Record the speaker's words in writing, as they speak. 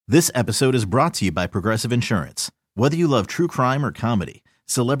This episode is brought to you by Progressive Insurance. Whether you love true crime or comedy,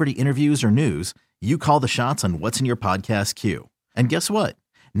 celebrity interviews or news, you call the shots on what's in your podcast queue. And guess what?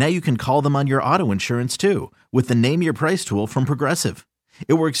 Now you can call them on your auto insurance too with the Name Your Price tool from Progressive.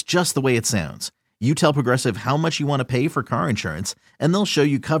 It works just the way it sounds. You tell Progressive how much you want to pay for car insurance, and they'll show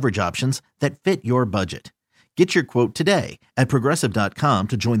you coverage options that fit your budget. Get your quote today at Progressive.com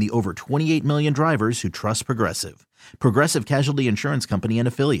to join the over 28 million drivers who trust Progressive. Progressive Casualty Insurance Company and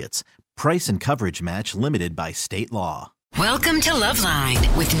Affiliates. Price and coverage match limited by state law. Welcome to Loveline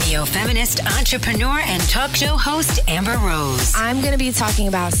with neo-feminist entrepreneur and talk show host Amber Rose. I'm going to be talking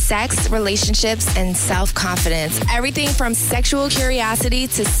about sex, relationships, and self-confidence. Everything from sexual curiosity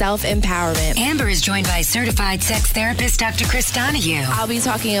to self-empowerment. Amber is joined by certified sex therapist Dr. Chris Donahue. I'll be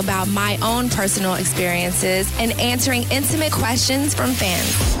talking about my own personal experiences and answering intimate questions from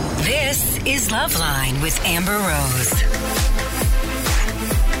fans. This is Loveline with Amber Rose.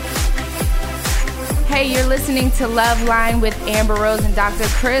 Hey, you're listening to Loveline with Amber Rose and Dr.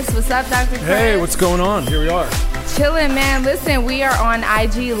 Chris. What's up, Dr. Chris? Hey, what's going on? Here we are. Chilling, man. Listen, we are on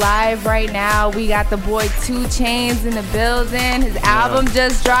IG Live right now. We got the boy 2 Chainz in the building. His album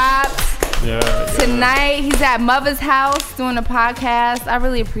just dropped. Tonight, he's at Mother's house doing a podcast. I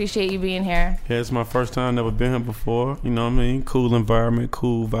really appreciate you being here. Yeah, it's my first time. Never been here before. You know what I mean? Cool environment,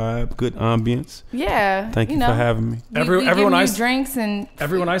 cool vibe, good ambience. Yeah. Thank you for having me. Everyone I drinks and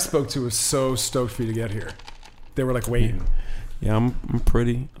everyone I spoke to was so stoked for you to get here. They were like waiting. Yeah, I'm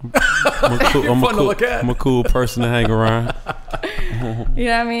pretty. I'm a cool person to hang around. You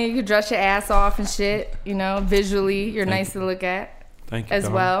know what I mean? You can dress your ass off and shit. You know, visually, you're nice to look at. Thank you. As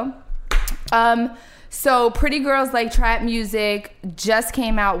well. So Pretty Girls Like Trap Music just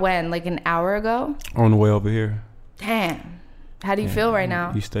came out when? Like an hour ago? On the way over here. Damn. How do you feel right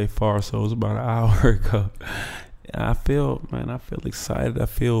now? You stay far, so it was about an hour ago. I feel excited. I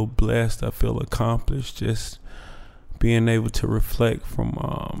feel blessed. I feel accomplished. Just being able to reflect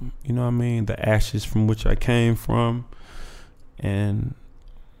from, you know what I mean, the ashes from which I came from, and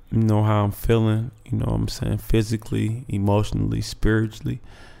you know how I'm feeling, you know what I'm saying, physically, emotionally, spiritually.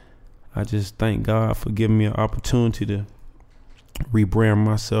 I just thank God for giving me an opportunity to rebrand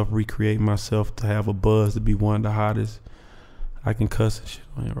myself, recreate myself, to have a buzz, to be one of the hottest. I can cuss and shit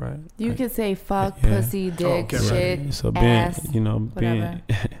on you, right? You could say fuck, pussy, dick, shit, right. So ass, being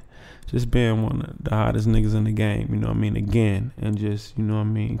just being one of the hottest niggas in the game, you know what I mean, again, and just, you know what I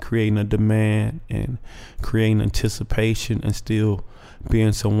mean, creating a demand and creating anticipation and still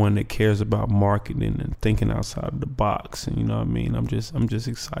being someone that cares about marketing and thinking outside of the box. And you know what I mean, I'm just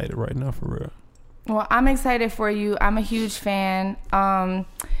excited right now, for real. Well, I'm excited for you. I'm a huge fan.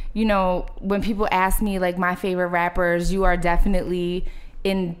 You know, when people ask me like my favorite rappers, you are definitely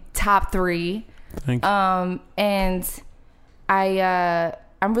in top 3. Thank you. And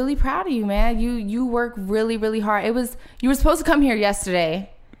I'm really proud of you, man. You work really, really hard. You were supposed to come here yesterday.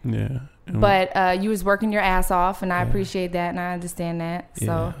 Yeah. But you was working your ass off, and I appreciate that, and I understand that. So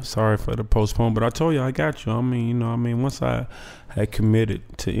yeah, sorry for the postpone, but I told you I got you. I mean, you know, I mean, once I had committed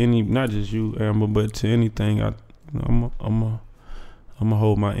to any, not just you, Amber, but to anything, I'm gonna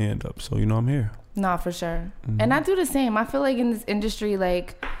hold my end up. So you know, I'm here. No, for sure. Mm-hmm. And I do the same. I feel like in this industry,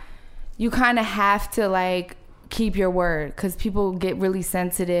 like you kind of have to like keep your word, because people get really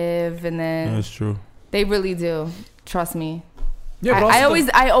sensitive, and then that's true. They really do. Trust me. Yeah,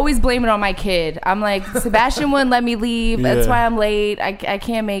 I always blame it on my kid. I'm like, Sebastian wouldn't let me leave. Yeah. That's why I'm late. I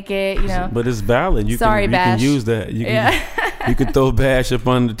can't make it, you know. But it's valid. You Bash. can use that. You can throw Bash up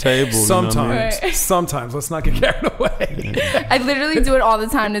on the table. Sometimes. You know what I mean? Right. Sometimes. Let's not get carried away. Yeah. I literally do it all the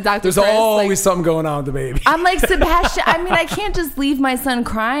time to Dr. There's Chris. always something going on with the baby. I'm like, Sebastian, I mean, I can't just leave my son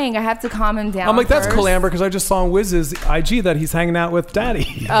crying. I have to calm him down. I'm like, that's first. cool, Amber, because I just saw on Wiz's IG that he's hanging out with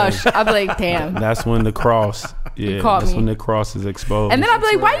Daddy. I'm like, damn. That's when the cross. Yeah, that's when the cross is exposed. And then I'll be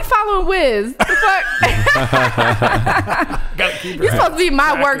like, why are you following Wiz? The fuck? You're supposed to be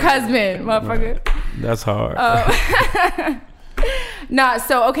my work husband, motherfucker. That's hard.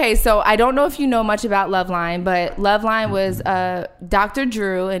 So I don't know if you know much about Loveline, but Loveline was Dr.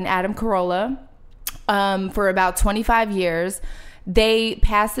 Drew and Adam Carolla for about 25 years. They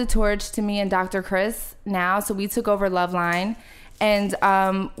passed the torch to me and Dr. Chris now, so we took over Loveline. And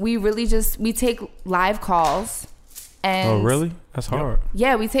we take live calls. And oh, really? That's hard.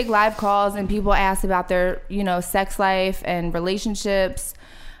 Yeah, we take live calls and people ask about their, you know, sex life and relationships,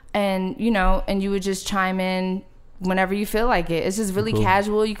 and, you know, and you would just chime in whenever you feel like it. It's just really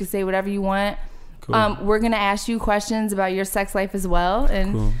casual. You can say whatever you want. Cool. We're going to ask you questions about your sex life as well,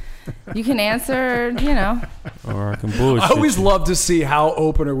 and you can answer, you know. or I can bullshit. I always you. love to see how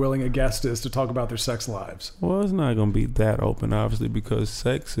open or willing a guest is to talk about their sex lives. Well, it's not gonna be that open, obviously, because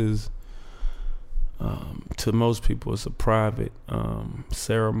sex is, to most people, it's a private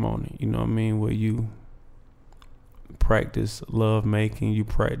ceremony. You know what I mean? Where you practice love making, you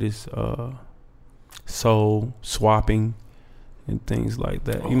practice soul swapping, and things like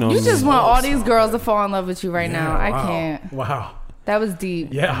that. You know, You what I just mean? want all these girls to fall in love with you right Yeah, now. I wow. can't. Wow. That was deep.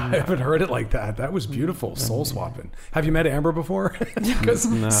 Yeah, I haven't heard it like that. That was beautiful. Soul swapping. Have you met Amber before? Because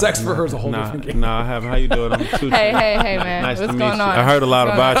sex for her is a whole different game. Nah, I haven't. How you doing? I'm too. Hey, man. Nice What's to meet going you. on? I heard a lot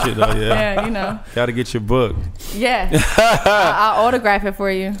What's about going you though. Yeah. Yeah, you know. Got to get your book. Yeah. I'll autograph it for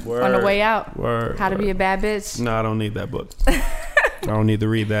you on the Word. way out. Word. How to be a bad bitch. No, I don't need that book. I don't need to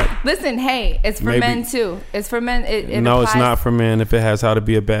read that. Listen, hey, it's for men too. It's for men. It No, applies. it's not for men. If it has how to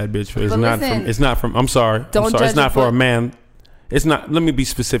be a bad bitch, it's But not listen, from. It's not from. I'm sorry. don't I'm sorry. judge It's not a for a book. man. It's not. Let me be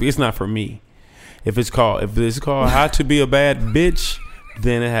specific. It's not for me. If it's called How to Be a Bad Bitch,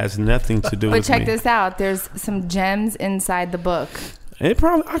 then it has nothing to do But with me. check this out. There's some gems inside the book. It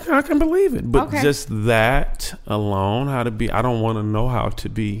probably I can believe it, but Okay. just that alone, how to be. I don't want to know how to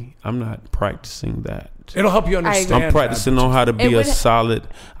be. I'm not practicing that. It'll help you understand. I'm practicing on how to be It a would- solid.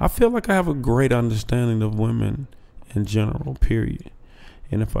 I feel like I have a great understanding of women in general. Period.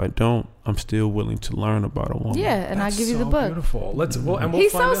 And if I don't, I'm still willing to learn about a woman. Yeah, and I'll That's give you the so book. Beautiful. And we'll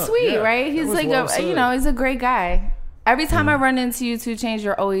He's find so out. sweet, Yeah, right? He's that was like well a, said. he's a great guy. Every time I run into you, 2 Chainz,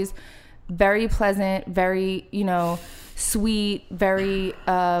 you're always very pleasant, very, sweet, very,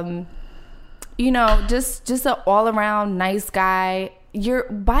 just an all around nice guy.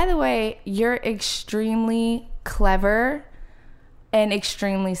 By the way, you're extremely clever and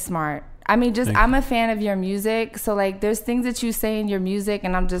extremely smart. I mean, I'm a fan of your music. So like, there's things that you say in your music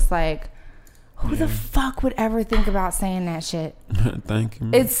and I'm just like, who the fuck would ever think about saying that shit? Thank you.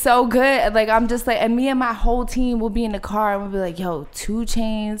 Man. It's so good. Like, I'm just like, and me and my whole team will be in the car and we'll be like, yo, 2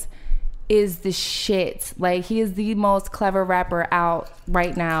 Chainz is the shit. Like, he is the most clever rapper out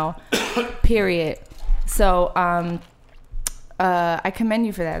right now, period. So, I commend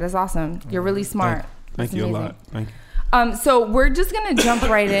you for that. That's awesome. You're really smart. Thank you a lot. Thank you. So we're just going to jump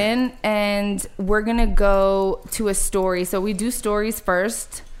right in and we're going to go to a story. So we do stories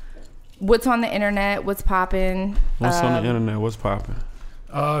first. What's on the internet? What's popping? What's on the internet? What's popping?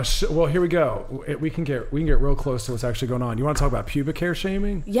 Well, here we go. We can get real close to what's actually going on. You want to talk about pubic hair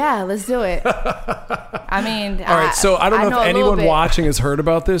shaming? Yeah, let's do it. I mean, all right. So I don't know if a little anyone bit. watching has heard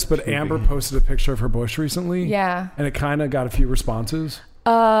about this, but Amber posted a picture of her bush recently. Yeah. And it kind of got a few responses.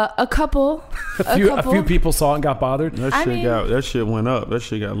 A couple. A few people saw it and got bothered. That shit went up. That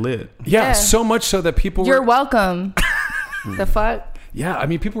shit got lit. Yeah, so much so that people You're welcome. The fuck? Yeah, I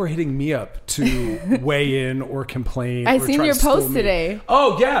mean, people were hitting me up to weigh in or complain. I or seen try your to school post me. today.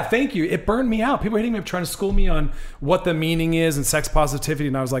 Oh, yeah, thank you. It burned me out. People were hitting me up trying to school me on what the meaning is and sex positivity.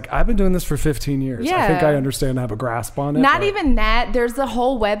 And I was like, I've been doing this for 15 years. Yeah. I think I understand and have a grasp on it. Not but- even that. There's a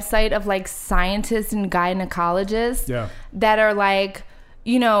whole website of like scientists and gynecologists that are like,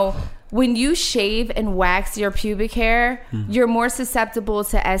 when you shave and wax your pubic hair, you're more susceptible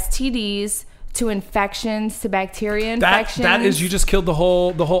to STDs, to infections, to bacteria infections. That is, you just killed the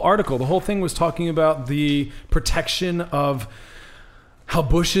whole article. The whole thing was talking about the protection of how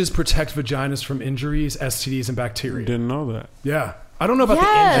bushes protect vaginas from injuries, STDs, and bacteria. Didn't know that. Yeah, I don't know about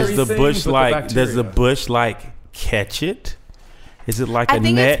the injury Does the thing, bush but does the bacteria. bush catch it? Is it like I a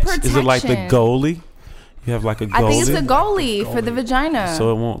think net? it's Is it like the protection. goalie? You have like a goalie. I think it's a goalie for the vagina.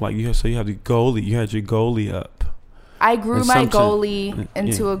 So it won't you have the goalie. You had your goalie up. I grew It's my something- goalie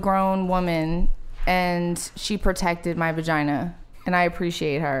into a grown woman, and she protected my vagina, and I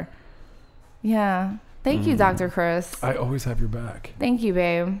appreciate her. Yeah. Thank you, Dr. Chris. I always have your back. Thank you,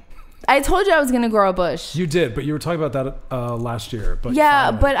 babe. I told you I was going to grow a bush. You did, but you were talking about that last year. But Yeah,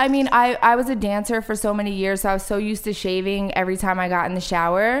 finally. but I mean, I was a dancer for so many years, so I was so used to shaving every time I got in the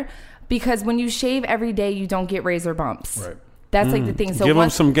shower, because when you shave every day, you don't get razor bumps. Right. That's like the thing. So Give them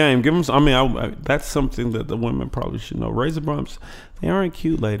once, some game. Give them. That's something that the women probably should know. Razor bumps, they aren't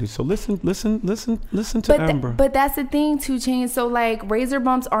cute, ladies. So listen to Amber. But that's the thing, 2 Chainz. So like, razor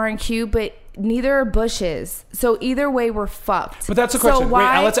bumps aren't cute, but neither are bushes. So either way, we're fucked. But that's a So question. Wait,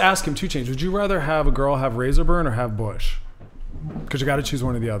 why- let's ask him 2 Chainz. Would you rather have a girl have razor burn or have bush? Because you got to choose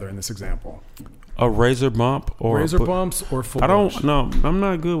one or the other in this example. A razor bump or Razor bumps or full I don't bush? know. I'm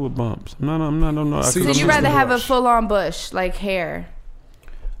not good with bumps. I'm not. See, So I'm you just rather the have a bush. full-on bush, like hair?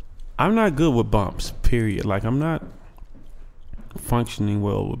 I'm not good with bumps. Period. Like I'm not functioning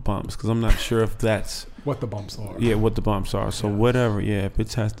well with bumps because I'm not sure if that's what the bumps are. Yeah, what the bumps are. So whatever. Yeah, if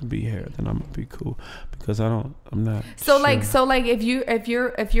it has to be hair, then I'm gonna be cool because I'm not. So sure. like if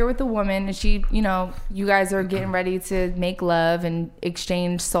you're with a woman and she, you guys are getting ready to make love and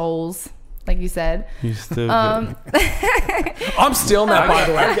exchange souls, like you said. You stupid. I'm still not. By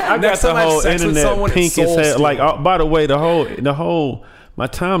the way, I got the whole internet pink as hell. Like, by the way, the whole my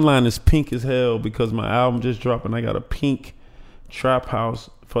timeline is pink as hell because my album just dropped and I got a pink trap house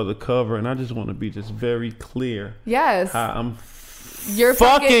for the cover, and I just want to be just very clear. Yes. How I'm you're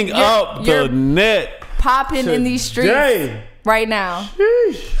fucking up the net. Popping in these streets right now.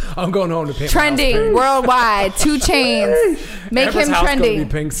 Sheesh. I'm going home to paint trending worldwide. 2 Chainz. Make Amber's him house trending. Gonna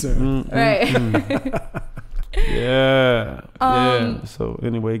be pink soon. Right. Yeah. So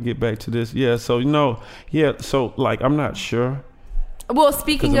anyway, get back to this. Yeah. So So like, I'm not sure. Well,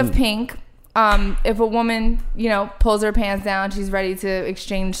 speaking of pink, if a woman, pulls her pants down, she's ready to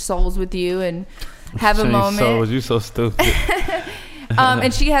exchange souls with you and have a moment. Souls, you so stupid.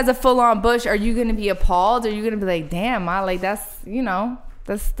 And she has a full-on bush. Are you going to be appalled? Or are you going to be like, damn, that's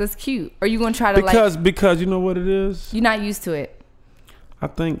cute? Or are you going to try to because you know what it is? You're not used to it. I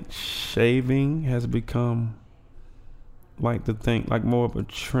think shaving has become like the thing, like more of a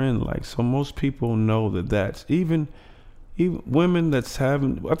trend. Like, so most people know that's even women that's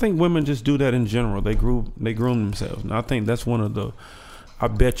having. I think women just do that in general. They groom themselves. And I think that's one of the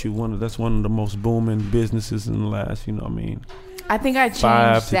most booming businesses in the last. I think I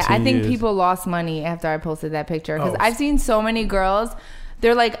changed that. I think people lost money after I posted that picture because I've seen so many girls.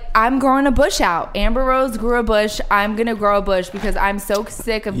 They're like, I'm growing a bush out. Amber Rose grew a bush. I'm gonna grow a bush because I'm so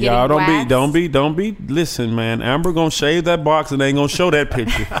sick of getting waxed. Don't be. Listen, man. Amber gonna shave that box and ain't gonna show that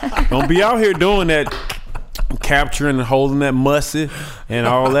picture. Don't be out here doing that, capturing and holding that mussy and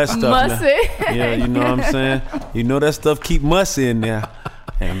all that stuff. Mussy. Yeah, you know what I'm saying. You know that stuff keep mussy in there.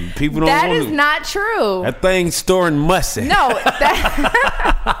 And people don't. That is not true. That thing's storing mussy. No,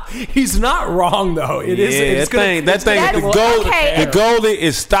 he's not wrong though. It is. It's the goal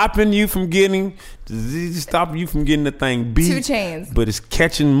is stopping you from getting the thing beat. 2 Chainz. But it's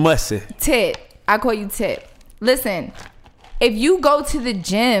catching mussy. Tit. I call you Tit. Listen, if you go to the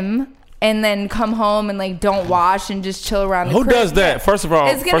gym and then come home and like don't wash and just chill around the crib. Who does that? First of all,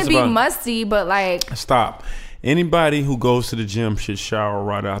 it's gonna be musty, but like stop. Anybody who goes to the gym should shower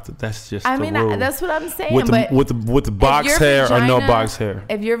right after. That's just the rule. That's what I'm saying. With the box hair or no box hair.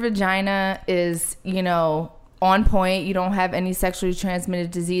 If your vagina is, on point, you don't have any sexually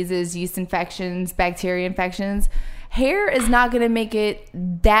transmitted diseases, yeast infections, bacteria infections, hair is not going to make it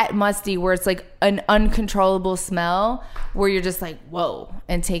that musty where it's like an uncontrollable smell where you're just like, whoa,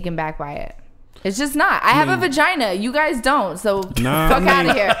 and taken back by it. It's just not. I have a vagina. You guys don't. So fuck out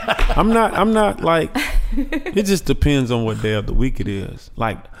of here. I'm not like, it just depends on what day of the week it is.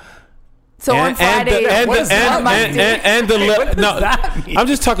 Like, so on Friday, I'm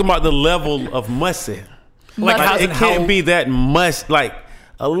just talking about the level of mussy. Like, it can't be that like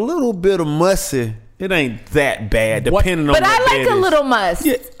a little bit of mussy. It ain't that bad, depending on what I like a little must.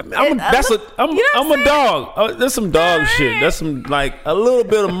 Yeah, I'm a dog. That's some dog shit. That's some, like, a little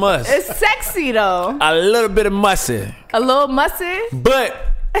bit of must. It's sexy, though. A little bit of mussy. A little mussy? But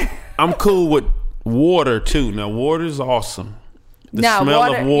I'm cool with water, too. Now, water is awesome. The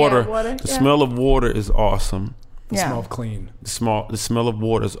smell of water is awesome. The smell of clean. The smell of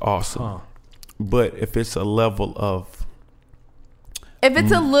water is awesome. Huh. But if it's a level of... If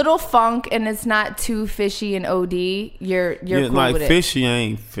it's a little funk and it's not too fishy and OD, you're cool like with it. Fishy, I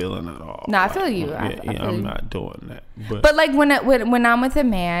ain't feeling at all. No, I feel you. I'm not doing that. But like when I'm with a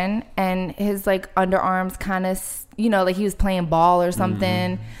man and his like underarms kind of, like he was playing ball or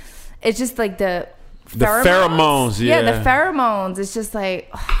something, it's just like the pheromones. Yeah, the pheromones. It's just like,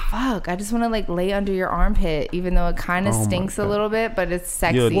 oh, fuck. I just want to like lay under your armpit, even though it kind of stinks a little bit, but it's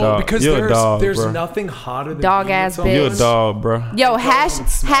sexy. Because there's nothing hotter than dog ass bitch. You're a dog, bro. Yo,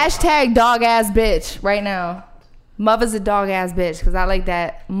 hashtag dog ass bitch right now. Mother's a dog ass bitch because I like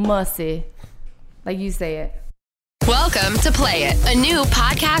that mussy, like you say it. Welcome to Play It, a new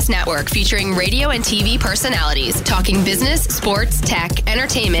podcast network featuring radio and TV personalities talking business, sports, tech,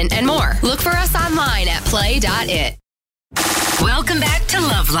 entertainment, and more. Look for us online at play.it. Welcome back to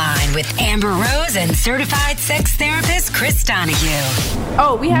Loveline with Amber Rose and certified sex therapist Chris Donahue.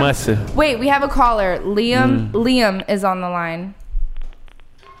 Oh, we have a caller. Liam is on the line.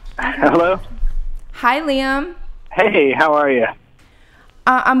 Hello. Hi, Liam. Hey, how are you?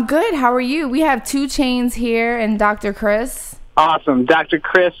 I'm good. How are you? We have 2 Chainz here and Dr. Chris. Awesome. Dr.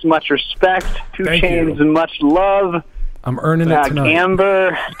 Chris, much respect. 2 Chainz, much love. I'm earning it tonight.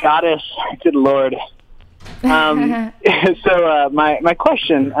 Amber, goddess, good Lord. So my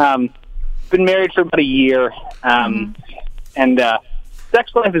question, been married for about a year, and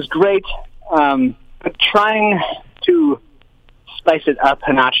sex life is great, but trying to spice it up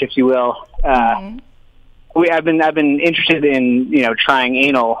a notch, if you will. I've been interested in trying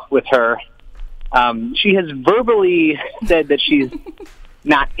anal with her. She has verbally said that she's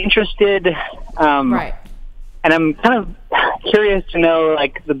not interested. Right. And I'm kind of curious to know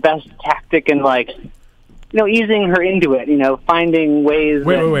like the best tactic and like easing her into it. Finding ways.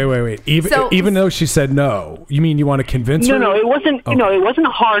 Wait. Even though she said no, you mean you want to convince her? No, it wasn't. Okay. It wasn't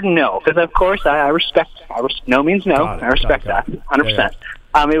a hard no, because of course I respect. No means no. I respect that 100%. Yeah.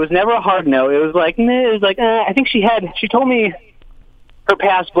 It was never a hard no. It was like I think she told me her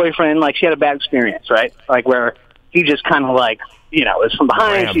past boyfriend, like, she had a bad experience, right? Like, where he just kind of like, was from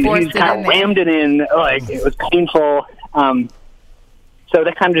behind. She just kind of rammed it in. Like, it was painful. So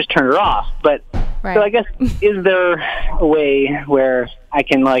that kind of just turned her off. But right. So I guess, is there a way where I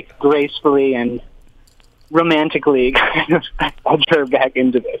can like gracefully and romantically kind of edge her back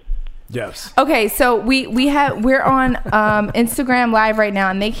into this? Yes. Okay, so we're on Instagram Live right now,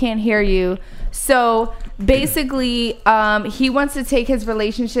 and they can't hear you. So basically, he wants to take his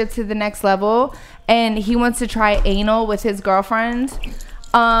relationship to the next level, and he wants to try anal with his girlfriend.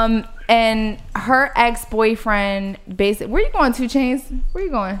 And her ex-boyfriend, basically, where you going, 2 Chainz? Where you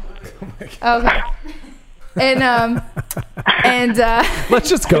going? Okay. And let's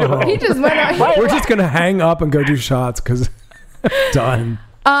just go home. He just went out. We're just gonna hang up and go do shots because done.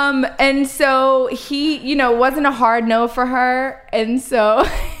 And so he, wasn't a hard no for her, and so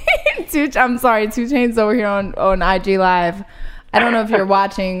I'm sorry, 2 Chainz over here on IG Live. I don't know if you're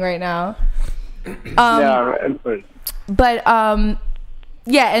watching right now.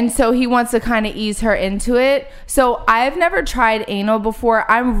 Yeah, and so he wants to kind of ease her into it. So I've never tried anal before.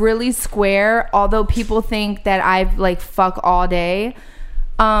 I'm really square, although people think that I've like fuck all day.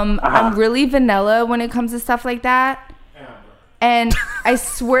 I'm really vanilla when it comes to stuff like that. And I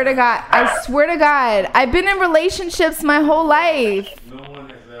swear to God, I've been in relationships my whole life.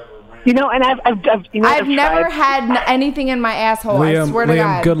 And I've tried. never had anything in my asshole. Liam, I swear to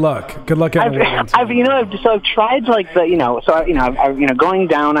God. Good luck. Good luck. I've tried like I've going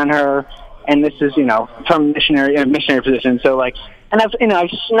down on her, and this is from missionary position. So like, and I've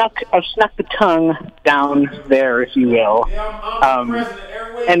snuck the tongue down there, if you will,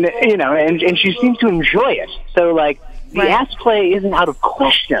 and she seems to enjoy it. So like. The ass play isn't out of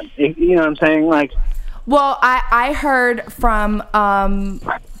question. You know what I'm saying? Like, well, I heard from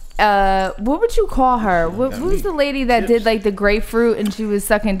what would you call her? What was the lady that did like the grapefruit and she was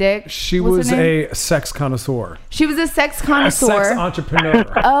sucking dick? She was a sex connoisseur. She was a sex connoisseur. A sex entrepreneur.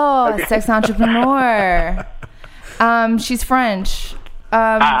 Oh, sex entrepreneur. She's French.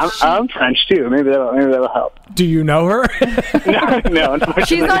 I'm French too. Maybe that'll help. Do you know her? No.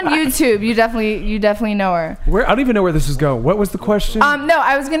 She's on YouTube. You definitely know her. I don't even know where this is going. What was the question? No,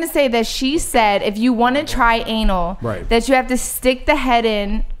 I was gonna say that she said if you want to try anal, that you have to stick the head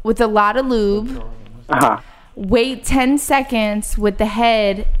in with a lot of lube. Wait 10 seconds with the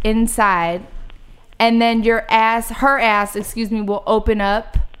head inside, and then her ass, will open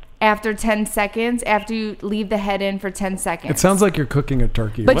up after 10 seconds, after you leave the head in for 10 seconds. It sounds like you're cooking a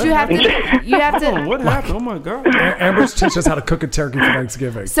turkey. But you have to. What happened? Oh my God! Amber's teach us how to cook a turkey for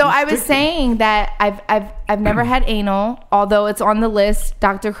Thanksgiving. So I was saying that I've never had anal, although it's on the list.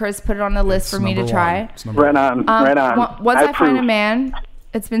 Dr. Chris put it on the list for me to try. Right on. Once I find a man,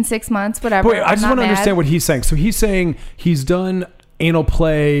 it's been 6 months, whatever. Wait, I just want to understand what he's saying. So he's saying he's done anal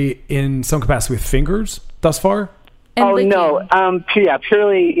play in some capacity with fingers thus far. Oh no,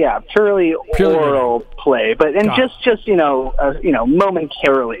 purely oral play, but just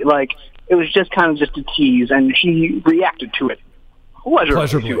momentarily, like it was just kind of just a tease, and he reacted to it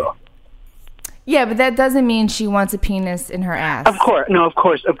pleasurably. Yeah, but that doesn't mean she wants a penis in her ass. Of course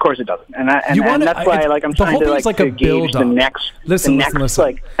it doesn't, and that's why I'm trying to gauge the next. Listen.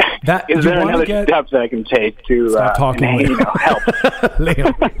 Like, is there another step that I can take to stop talking, help?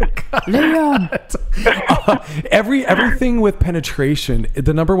 Leon. Everything with penetration,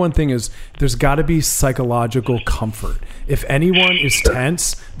 the number one thing is there's got to be psychological comfort. If anyone is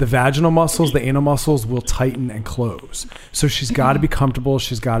tense, the vaginal muscles, the anal muscles will tighten and close. So she's got to be comfortable.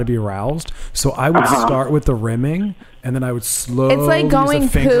 She's got to be aroused. So I would start with the rimming, and then I would slowly it's like going use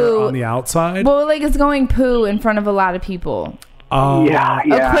a finger poo on the outside. Well, like it's going poo in front of a lot of people.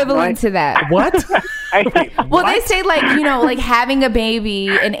 Equivalent to that. What? Well, they say like having a baby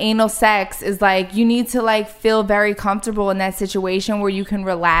and anal sex is like you need to like feel very comfortable in that situation where you can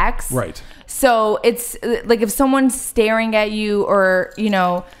relax. Right. So it's like if someone's staring at you or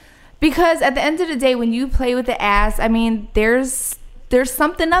because at the end of the day when you play with the ass, I mean there's there's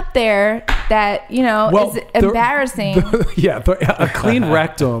something up there that is embarrassing. A clean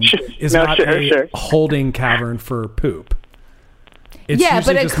rectum is not a holding cavern for poop. It's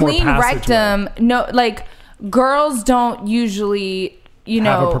but a clean rectum, girls don't usually,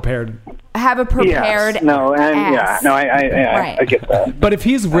 have a prepared. Yes, no, and ass. I get that. But if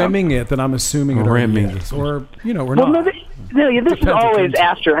he's rimming it, then I'm assuming it already is, or we're not. This is always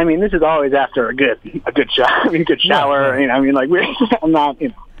after. I mean, this is always after a good shower. Good shower. Right. I'm not.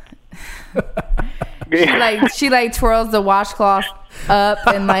 She twirls the washcloth up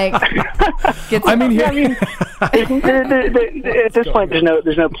and gets. At this point,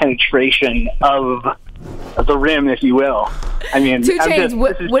 there's no penetration of the rim, if you will. I mean, 2 Chainz.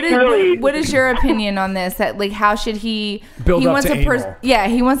 What is your opinion on this? That how should he build up wants to anal?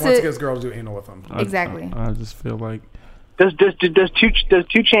 He wants to get his girl to do anal with him. Exactly. I just feel like does 2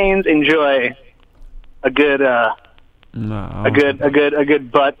 Chainz enjoy a good a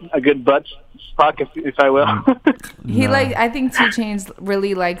good butt fuck, if I will. I think 2 Chainz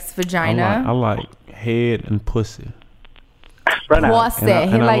really likes vagina. I like head and pussy. Pussy.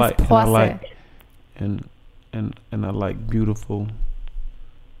 He likes pussy. And I like beautiful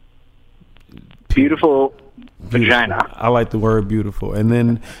vagina. I like the word beautiful. And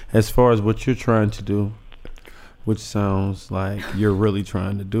then as far as what you're trying to do, which sounds like you're really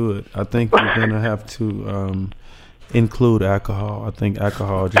trying to do it, I think you're gonna have to include alcohol. I think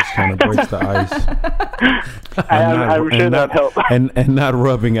alcohol just kind of breaks the ice. I'm sure that'd help. And not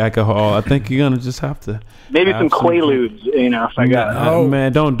rubbing alcohol. I think you're gonna just have to. Maybe some Quaaludes, if I got. Oh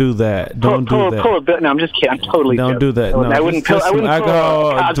man, don't do that. Don't do that. Pull a bit. No, I'm just kidding. I'm totally. Don't do that. No, I wouldn't pull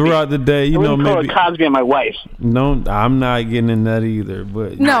alcohol throughout the day. I wouldn't pull a Cosby on my wife. No, I'm not getting in that either.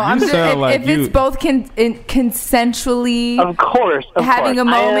 But no, I'm just if it's both consensually. Of course, having a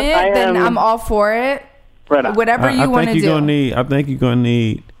moment, then I'm all for it. Right on. Whatever you want to do. I think you're gonna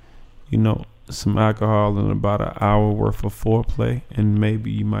need, some alcohol and about an hour worth of foreplay, and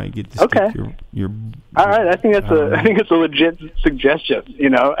maybe you might get to stick your. All right, I think it's a legit suggestion.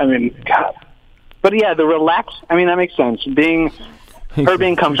 I mean, God. But yeah, the relax. I mean, that makes sense. Being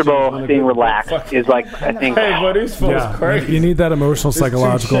comfortable, being relaxed is I think. Hey, but these folks crazy. You need that emotional,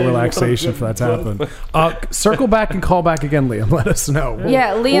 psychological relaxation for that to happen. Circle back and call back again, Liam. Let us know.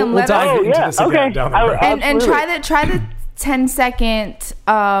 Yeah, Liam. We'll dive into this again down the road. And try the 10-second.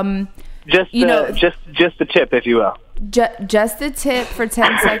 Just the tip, if you will. Just the tip for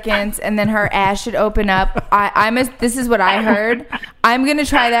 10 seconds, and then her ass should open up. This is what I heard. I'm gonna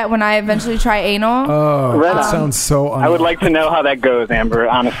try that when I eventually try anal. Oh, that sounds so. I would like to know how that goes, Amber.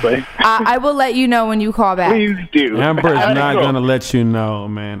 Honestly, I will let you know when you call back. Please do. Amber is not gonna let you know,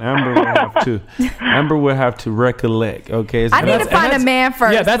 man. Amber will have to recollect. Okay, I need to find a man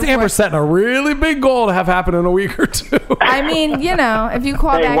first. Yeah, that's Amber setting a really big goal to have happen in a week or two. I mean, if you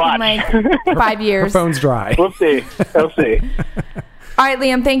call back in 5 years, her phone's dry. We'll see. All right,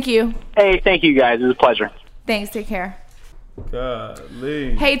 Liam. Thank you. Hey, thank you guys. It was a pleasure. Thanks. Take care.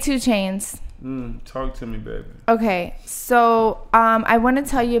 Golly. Hey, 2 Chainz. Talk to me, baby. Okay, so I want to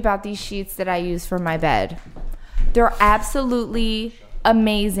tell you about these sheets that I use for my bed. They're absolutely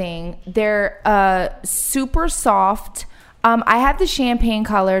amazing. They're super soft. I have the champagne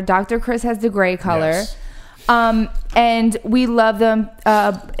color. Dr. Chris has the gray color. Yes. And we love them.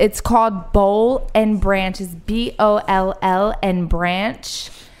 It's called Boll and Branch. It's BOLL and Branch.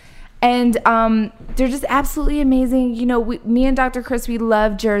 And they're just absolutely amazing. Me and Dr. Chris, we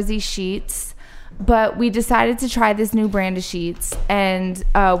love Jersey sheets, but we decided to try this new brand of sheets. And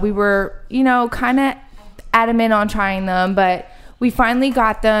we were, kind of adamant on trying them, but we finally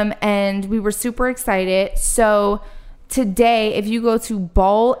got them and we were super excited. So today, if you go to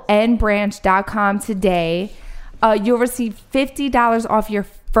bollandbranch.com today, you'll receive $50 off your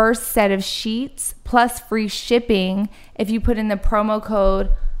first set of sheets plus free shipping if you put in the promo code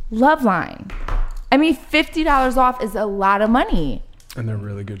Loveline. I mean, $50 off is a lot of money. And they're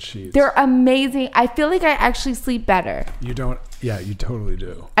really good sheets. They're amazing. I feel like I actually sleep better. You don't? Yeah, you totally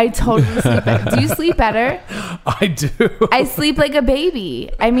do. I totally sleep better. Do you sleep better? I do. I sleep like a baby.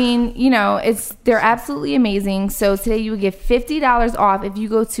 I mean, they're absolutely amazing. So today you will get $50 off if you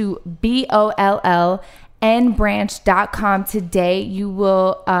go to bollandbranch.com today. You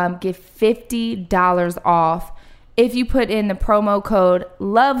will get $50 off if you put in the promo code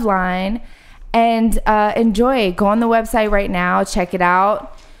Loveline and enjoy. Go on the website right now. Check it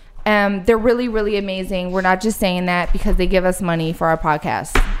out. They're really, really amazing. We're not just saying that because they give us money for our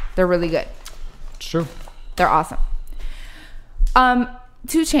podcast. They're really good. Sure. They're awesome.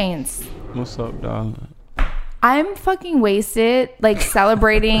 2 Chainz. What's up, darling? I'm fucking wasted, like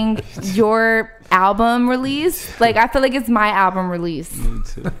celebrating your album release. Like I feel like it's my album release.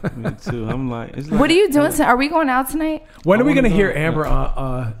 Me too. I'm like, it's like, what are you doing? Are we going out tonight? When are we gonna hear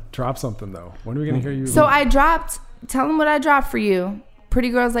Amber drop something though? When are we gonna hear you? So I dropped. Tell them what I dropped for you. Pretty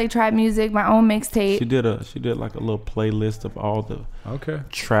Girls Like Trap Music, my own mixtape. She did like a little playlist of all the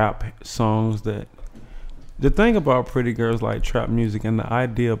trap songs that. The thing about Pretty Girls Like Trap Music and the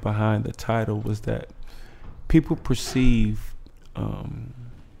idea behind the title was that people perceive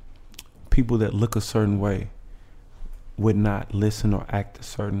people that look a certain way would not listen or act a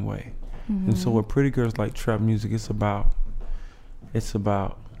certain way. Mm-hmm. And so with Pretty Girls Like Trap Music, it's about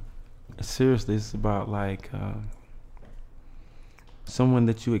like someone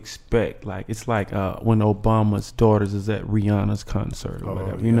that you expect. Like it's like when Obama's daughters is at Rihanna's concert or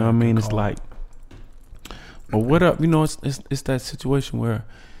whatever. You know what I mean? It's like, or what up? You know, it's that situation where,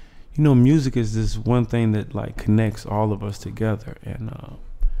 you know, music is this one thing that like connects all of us together. And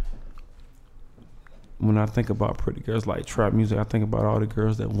when I think about Pretty Girls Like Trap Music, I think about all the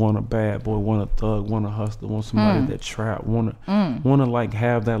girls that want a bad boy, want a thug, want a hustler, want somebody that trap, want to like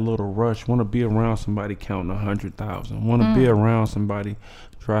have that little rush, want to be around somebody counting 100,000, want to be around somebody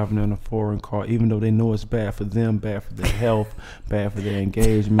driving in a foreign car, even though they know it's bad for them, bad for their health, bad for their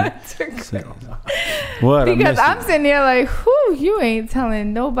engagement. What? Because I'm sitting there like, whew, you ain't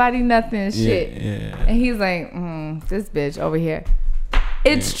telling nobody nothing shit. Yeah. And he's like, this bitch over here.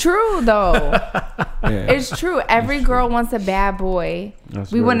 It's true though. It's true. Every girl wants a bad boy.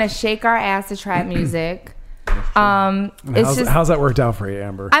 We want to shake our ass to trap music. How's that worked out for you,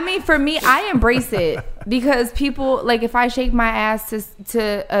 Amber? I mean, for me, I embrace it because people like if I shake my ass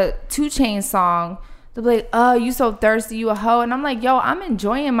to a 2 Chainz song, they'll be like, "Oh, you so thirsty, you a hoe," and I'm like, "Yo, I'm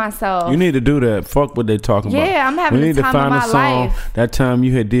enjoying myself." You need to do that. Fuck what they talking about. Yeah, I'm having the time of my life. That time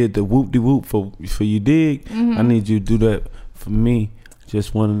you had did the whoop de whoop for you dig. Mm-hmm. I need you to do that for me.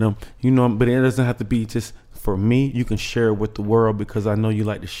 Just one of them, you know. But it doesn't have to be just for me. You can share it with the world because I know you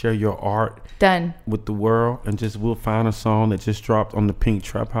like to share your art. Done. With the world, and just we'll find a song that just dropped on the Pink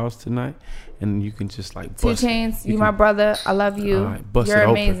Trap House tonight, and you can just like bust 2 Chainz. You my brother. I love you. Right, You're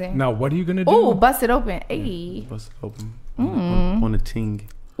amazing. Open. Now, what are you gonna do? Ooh, bust it open. Ayy. Bust it open on the ting.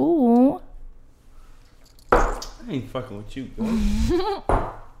 Ooh. I ain't fucking with you,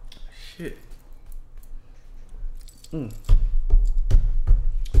 bro. Shit.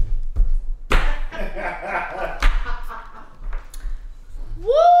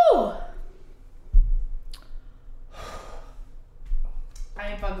 Woo!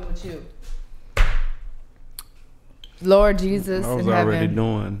 I ain't fucking with you. Lord Jesus I was in already heaven.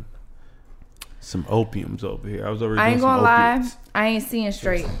 doing some opiums over here. I ain't gonna lie. I ain't seeing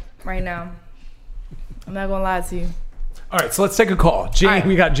straight right now. I'm not gonna lie to you. All right, so let's take a call. Jamie, right.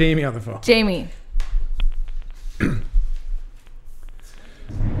 We got Jamie on the phone. Jamie.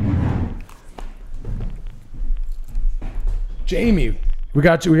 Jamie, we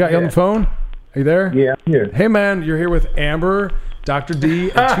got you on the phone. Are you there? Yeah, I'm here. Hey, man, you're here with Amber, Dr.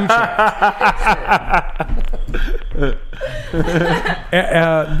 D, and 2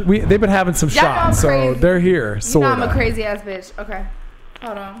 Chainz. They've been having some shots, so they're here. You know I'm a crazy ass bitch. Okay,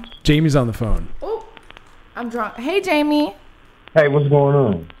 hold on. Jamie's on the phone. Oh, I'm drunk. Hey, Jamie. Hey, what's going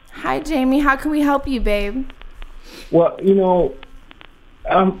on? Hi, Jamie. How can we help you, babe? Well, you know,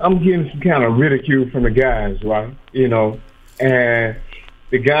 I'm getting some kind of ridicule from the guys, right? You know, and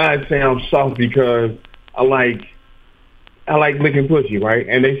the guys say I'm soft because I like licking pussy, right?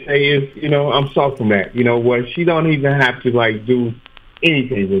 And they say it's, you know, I'm soft from that. You know what? She don't even have to like do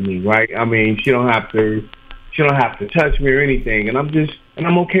anything with me, right? I mean, she don't have to touch me or anything, and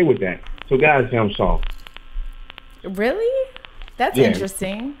I'm okay with that. So guys say I'm soft. Really? That's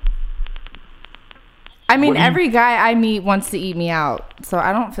interesting. I mean, every guy I meet wants to eat me out, so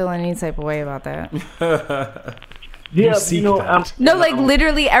I don't feel any type of way about that. Yeah, you know, no, like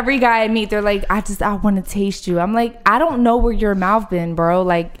literally every guy I meet, they're like, I want to taste you. I'm like, I don't know where your mouth been, bro.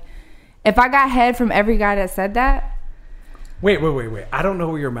 Like, if I got head from every guy that said that. Wait. I don't know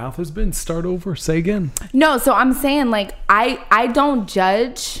where your mouth has been. Start over. Say again. No, so I'm saying like I don't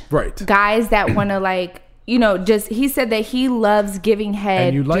judge guys that want to like, you know, just he said that he loves giving head.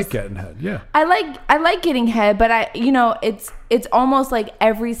 And you like getting head, yeah. I like getting head, but it's almost like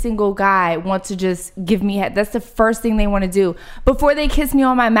every single guy wants to just give me head. That's the first thing they want to do. Before they kiss me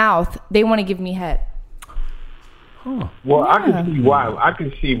on my mouth, they want to give me head. Huh. Well, yeah. I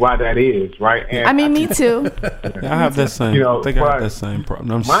can see why that is, right? And I mean, me too. I have that same. You know, I think I have that same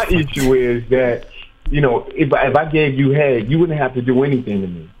problem. My issue is that, you know, if I gave you head, you wouldn't have to do anything to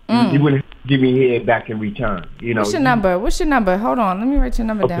me. You wouldn't give me head back in return. You know. What's your number? Hold on. Let me write your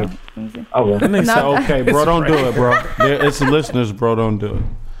number down. Let me see. Oh, And they say, okay, bro, don't do it, bro. It's the listeners, bro, don't do it.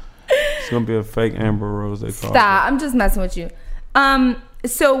 It's gonna be a fake Amber Rose. They call Stop. I'm just messing with you.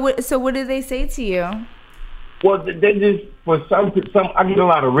 So what did they say to you? Well, they just, for some, I get a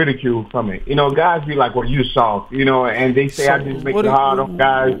lot of ridicule from it. You know, guys be like, well, you soft, you know, and they say I just make it hard on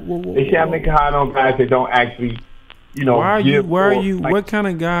guys. They say I make it hard on guys that don't actually, you know, what kind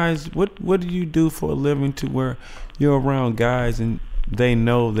of guys, what do you do for a living to where you're around guys and they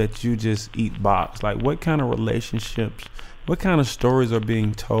know that you just eat box? Like, what kind of relationships, what kind of stories are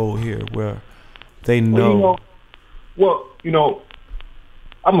being told here where they know?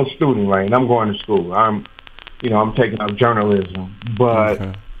 I'm a student, right? And I'm going to school. I'm taking up journalism, but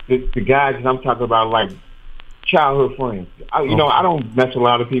the guys that I'm talking about, like childhood friends. I don't mess with a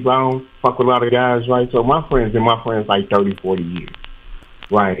lot of people. I don't fuck with a lot of guys, right? So my friends been my friends like 30, 40 years,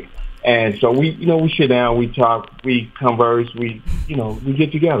 right? And so we sit down, we talk, we converse, we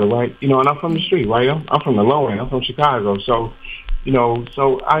get together, right? You know, and I'm from the street, right? I'm from the low end. I'm from Chicago, so.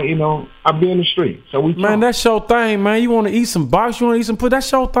 I be in the street. So we talk. Man, that's your thing, man. You want to eat some box, you want to eat some pussy,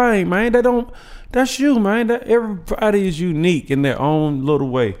 that's your thing, man. That's you, man. Everybody is unique in their own little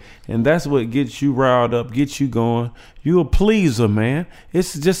way. And that's what gets you riled up, gets you going. You a pleaser, man.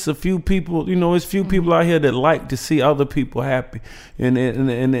 It's just a few people, it's few people out here that like to see other people happy.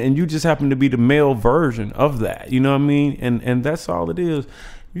 And you just happen to be the male version of that. You know what I mean? And that's all it is.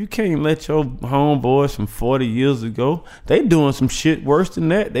 You can't let your homeboys from 40 years ago, they doing some shit worse than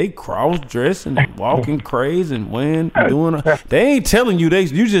that. They cross-dressing and walking crazy and they ain't telling you,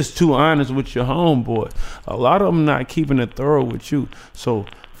 you just too honest with your homeboys. A lot of them not keeping it thorough with you. So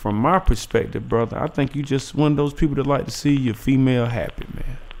from my perspective, brother, I think you just one of those people that like to see your female happy,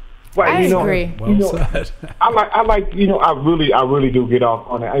 man. Right, I agree. Well said. I really do get off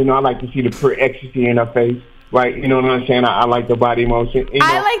on it. I like to see the pure ecstasy in her face. Right, you know what I'm saying? I like the body motion.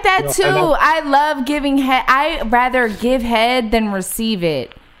 I like that too. I love giving head. I rather give head than receive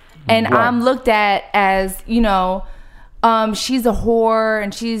it. And I'm looked at as, she's a whore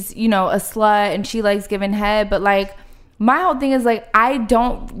and she's, a slut and she likes giving head. But like, my whole thing is like, I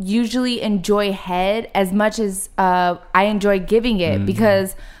don't usually enjoy head as much as I enjoy giving it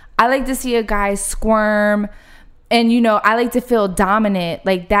because I like to see a guy squirm and, I like to feel dominant.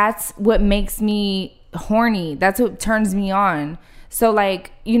 Like, that's what makes me horny. That's what turns me on. So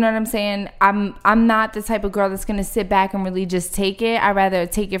like, you know what I'm saying? I'm not the type of girl that's gonna sit back and really just take it. I'd rather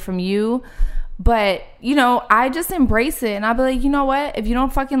take it from you. But, I just embrace it. And I'll be like, you know what? If you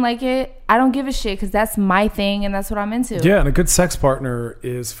don't fucking like it, I don't give a shit because that's my thing and that's what I'm into. Yeah, and a good sex partner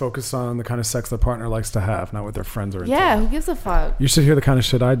is focused on the kind of sex the partner likes to have, not what their friends are into. Yeah, who gives a fuck? You should hear the kind of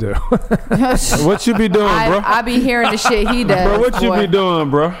shit I do. What you be doing, bro? I be hearing the shit he does. Bro, what you be doing,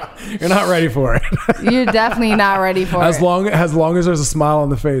 bro? You're not ready for it. You're definitely not ready for it. As long as there's a smile on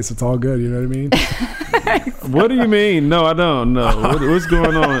the face, it's all good. You know what I mean? What do you mean? No, I don't know. What's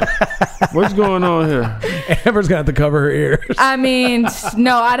going on? What's going on here? Amber's gonna have to cover her ears. I mean,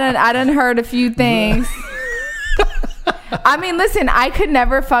 no, I done heard a few things. I mean, listen, I could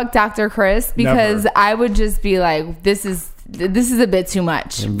never fuck Dr. Chris because I would just be like, this is a bit too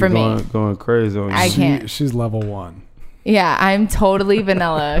much for me. Going crazy on you. I can't. She's level 1. Yeah, I'm totally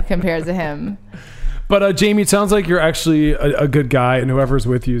vanilla compared to him. But Jamie, it sounds like you're actually a good guy, and whoever's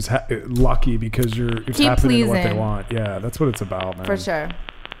with you is lucky because you're tapping into what they want. Yeah, that's what it's about, man. For sure.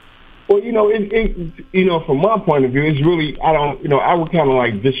 Well, from my point of view, it's really I would kind of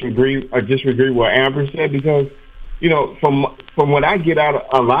like disagree with what Amber said because, from what I get out,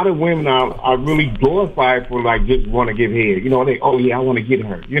 a lot of women are really glorified for like just want to give head. I want to get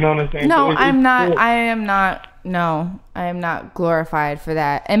her. You know what I'm saying? No, I'm not. I am not. No, I am not glorified for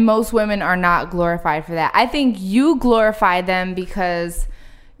that. And most women are not glorified for that. I think you glorify them because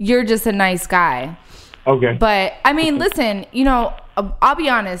you're just a nice guy. Okay. But I mean, listen, I'll be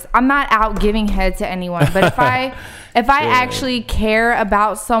honest. I'm not out giving head to anyone. But if I actually care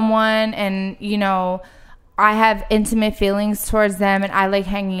about someone and, I have intimate feelings towards them and I like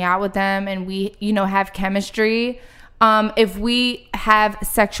hanging out with them and we, have chemistry. If we have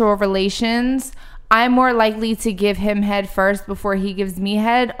sexual relations, I'm more likely to give him head first before he gives me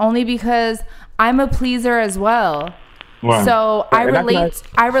head, only because I'm a pleaser as well. Right. So I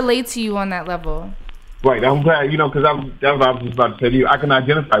relate to you on that level. Right. I'm glad, because that's what I was just about to say to you. I can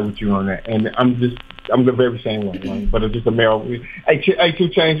identify with you on that, and I'm the very same way, right? But it's just a male. Hey, 2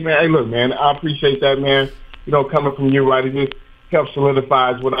 Chainz, man. Hey, look, man, I appreciate that, man. Coming from you, right? It just helps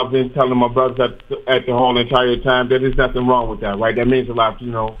solidifies what I've been telling my brothers at the whole entire time. That there's nothing wrong with that, right? That means a lot,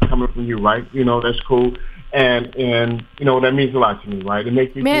 coming from you, right? That's cool. And you know, that means a lot to me, right? It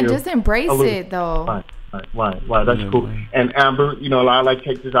makes me Man, feel just embrace it, though. Right. That's cool. And Amber, you know, I like to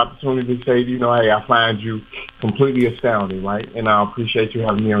take this opportunity to say, you know, hey, I find you completely astounding, right? And I appreciate you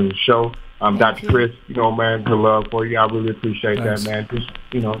having me on your show. Dr. Chris, you know, man, good love for you. I really appreciate that, man. Just,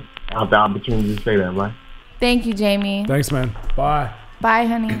 you know, I have the opportunity to say that, right? Thank you, Jamie. Thanks, man. Bye. Bye,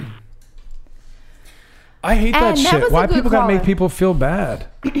 honey. I hate that shit. Why people gotta make people feel bad?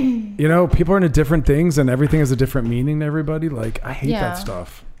 You know, people are into different things and everything has a different meaning to everybody. Like, I hate that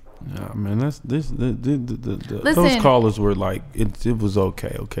stuff. Yeah, man, those callers were like, it was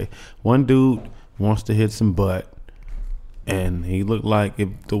okay. Okay, one dude wants to hit some butt, and he looked like if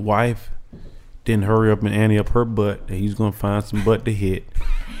the wife didn't hurry up and ante up her butt, that he's gonna find some butt to hit.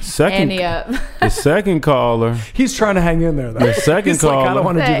 The second caller, he's trying to hang in there. Though. The second caller, like, I don't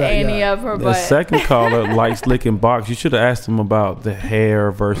want to do that. The second caller likes licking box. You should have asked him about the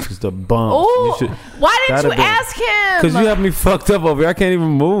hair versus the bumps. Oh, why didn't you ask him? Because you have me fucked up over here. I can't even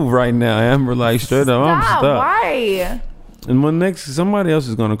move right now, Amber. Like straight up, I'm stuck. Why? And when next somebody else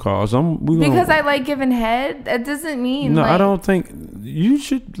is gonna call, because I like giving head. That doesn't mean no. I don't think you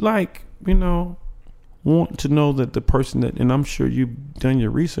should want to know that the person that, and I'm sure you've done your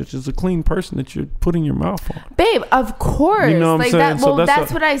research, is a clean person that you're putting your mouth on. Babe, of course. You know what I'm saying? Well,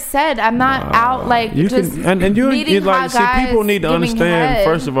 that's what I said. I'm not out like you just can, and you like see, people need to understand head.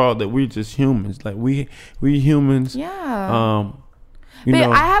 First of all that we're just humans. Like we humans. Yeah.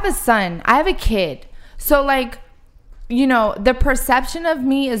 Babe, I have a son. I have a kid. So like, you know, the perception of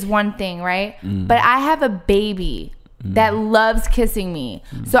me is one thing, right? But I have a baby that loves kissing me.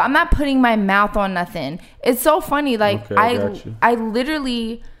 So I'm not putting my mouth on nothing. It's so funny. Like I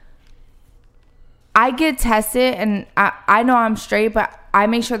literally, I get tested and I know I'm straight, but I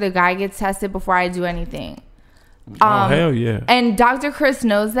make sure the guy gets tested before I do anything. Hell yeah. And Dr. Chris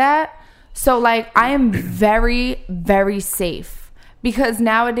knows that. So like I am very, very safe. Because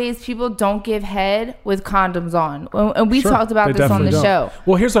nowadays people don't give head with condoms on, and we talked about this on the show.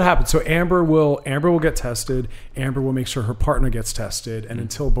 Well, here's what happens. So Amber will get tested. Amber will make sure her partner gets tested, and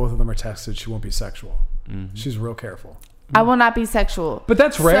until both of them are tested, she won't be sexual. She's real careful. I will not be sexual. But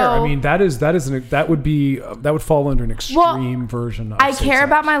that's rare. I mean, that would fall under an extreme version. I care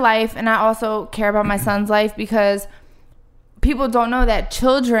about my life, and I also care about my son's life because people don't know that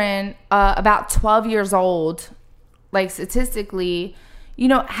children about 12 years old, like statistically, you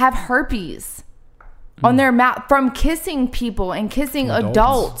know, have herpes on their mouth from kissing people and kissing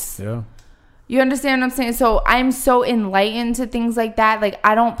adults. Yeah. You understand what I'm saying? So I'm so enlightened to things like that. Like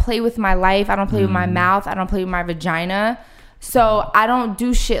I don't play with my life. I don't play with my mouth. I don't play with my vagina. So I don't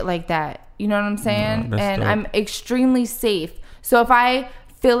do shit like that. You know what I'm saying? No, and dope. I'm extremely safe. So if I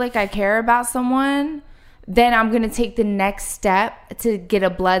feel like I care about someone, then I'm going to take the next step to get a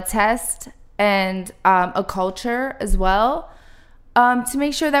blood test and a culture as well, to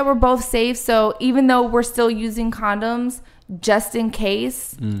make sure that we're both safe. So even though we're still using condoms, just in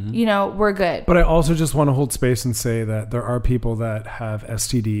case, you know, we're good. But I also just want to hold space and say that there are people that have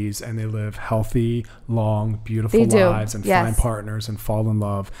STDs and they live healthy, long, beautiful lives and find partners and fall in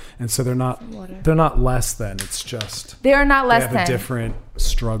love. And so they're not less than. It's just they're not less than. They have a different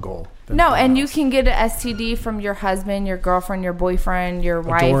struggle. No, and you can get an STD from your husband, your girlfriend, your boyfriend, your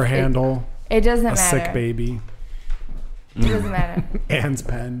wife. Door handle. It doesn't matter. A sick baby. It doesn't matter. Anne's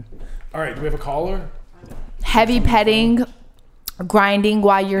pen. All right, do we have a caller? Heavy petting, grinding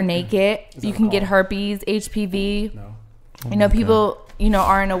while you're naked. You can get herpes, HPV. No. You know, people, you know,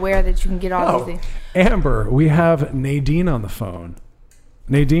 aren't aware that you can get all these things. Amber, we have Nadine on the phone.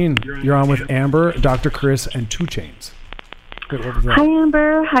 Nadine, you're on with Amber, Dr. Chris, and 2 Chainz. Good, what was that? Hi,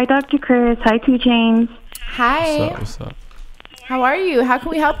 Amber. Hi, Dr. Chris. Hi, 2 Chainz. Hi. What's up? How are you? How can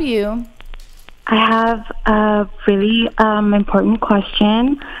we help you? I have a really important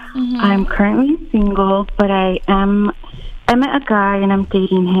question. I'm currently single, but I met a guy and I'm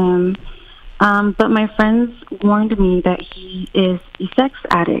dating him. But my friends warned me that he is a sex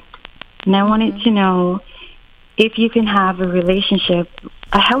addict. And I wanted to know if you can have a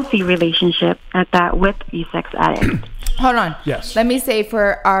healthy relationship at that with a sex addict. Hold on. Yes. Let me say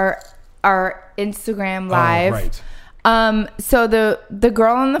for our Instagram live. Right. So the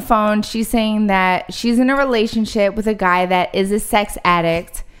girl on the phone, she's saying that she's in a relationship with a guy that is a sex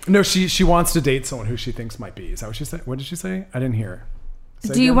addict. No, she wants to date someone who she thinks might be. Is that what she said? What did she say? I didn't hear.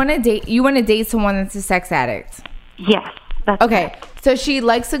 Do you want to date? You want to date someone that's a sex addict? Yes. That's okay. Right. So she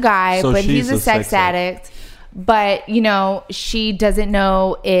likes a guy, So but she's he's a sex addict. But you know, she doesn't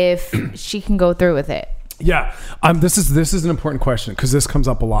know if she can go through with it. Yeah. This is an important question because this comes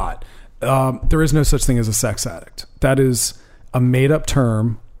up a lot. There is no such thing as a sex addict. That is a made-up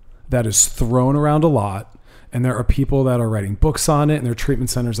term that is thrown around a lot. and there are people that are writing books on it, and there are treatment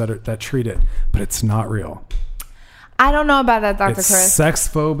centers that treat it, but it's not real. I don't know about that, Dr. It's Chris. sex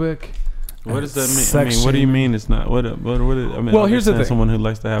phobic. What does that mean? I mean, what do you mean it's not? What I mean, well, here's the thing. Someone who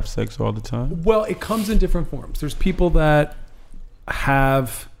likes to have sex all the time. Well, it comes in different forms. There's people that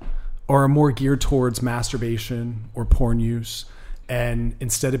have or are more geared towards masturbation or porn use, and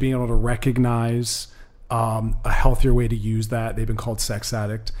instead of being able to recognize a healthier way to use that, they've been called sex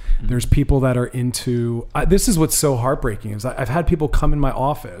addict. Mm-hmm. There's people that are into this is what's so heartbreaking is I've had people come in my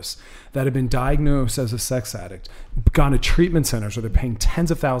office that have been diagnosed as a sex addict, gone to treatment centers where they're paying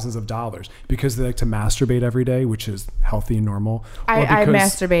tens of thousands of dollars because they like to masturbate every day, which is healthy and normal. I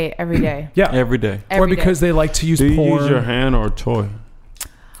masturbate every day. Yeah, every day. Or because they like to use porn. Do you use your hand or a toy?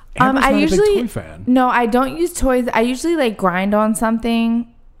 I usually a big toy fan. No, I don't use toys. I usually like grind on something.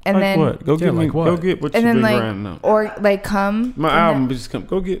 And like then what? Go get like what? Go get what and you then been like grinding on. or like come. My album just come.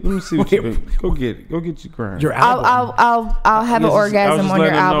 Go get. Let me see what you been. Go get it. Go get your grind. Your album. I'll have an orgasm on your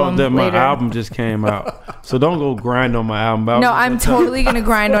album that my later. album just came out, so don't go grind on my album. No, I'm totally gonna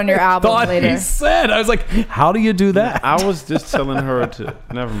grind on your album later. He said. I was like, how do you do that? I was just telling her to.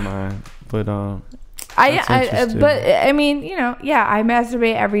 Never mind. But but I mean, you know, yeah, I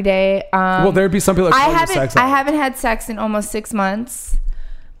masturbate every day. Well, there'd be some people that I haven't had sex in almost 6 months.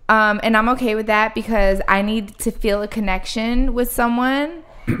 And I'm okay with that because I need to feel a connection with someone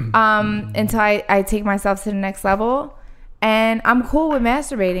until I take myself to the next level. And I'm cool with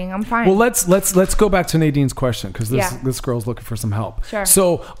masturbating. I'm fine. Well, let's go back to Nadine's question because this girl's looking for some help. Sure.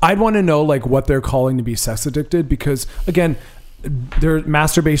 So I'd want to know like what they're calling to be sex addicted because again,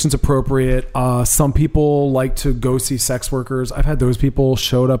 masturbation's appropriate. Some people like to go see sex workers. I've had those people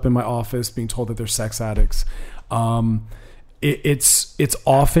showed up in my office being told that they're sex addicts. It's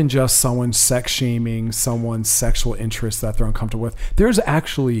often just someone sex shaming someone's sexual interest that they're uncomfortable with. There's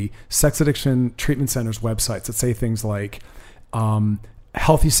actually sex addiction treatment centers websites that say things like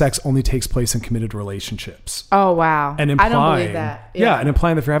healthy sex only takes place in committed relationships. Oh wow. And I don't believe that. Yeah, and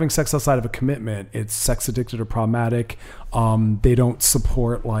implying that if you're having sex outside of a commitment, it's sex addicted or problematic. They don't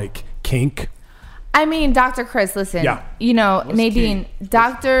support like kink. I mean, Dr. Chris, listen. Yeah. You know, Nadine,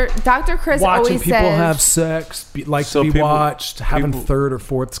 Dr. Chris watching always people says, have sex, to be watched, having third or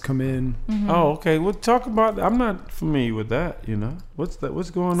fourths come in. Mm-hmm. Oh, okay. Well, talk about. I'm not familiar with that. You know, what's that? What's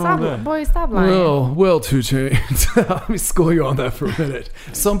going on there? Boy, stop lying. Well, 2 Chainz. Let me school you on that for a minute.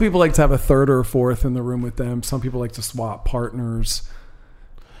 Some people like to have a third or a fourth in the room with them. Some people like to swap partners.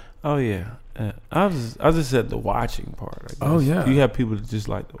 Oh yeah. I just said the watching part. I guess. Oh yeah, you have people that just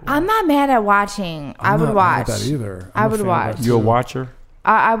like to watch. I'm not mad at watching. I would watch. I'm not mad at that either. I would watch. You're a watcher.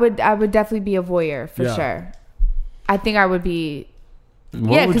 I would definitely be a voyeur for sure. I think I would be.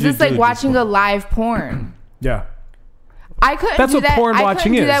 Because it's like watching a live porn. Yeah. I couldn't That's do what that. porn I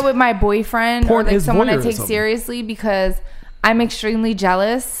watching couldn't do is. that with my boyfriend Porn or like is someone I take voyeurism. seriously because I'm extremely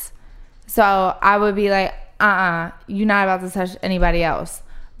jealous. So I would be like, you're not about to touch anybody else.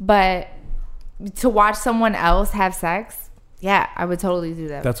 But to watch someone else have sex, yeah, I would totally do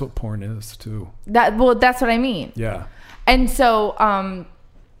that. That's what porn is too. That's what I mean. Yeah. And so,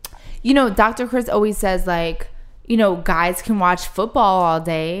 you know, Dr. Chris always says like, you know, guys can watch football all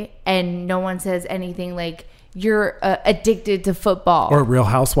day and no one says anything like you're addicted to football. Or Real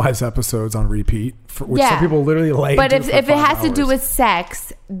Housewives episodes on repeat, which some people literally lay But into if for it 5 has to do hours. with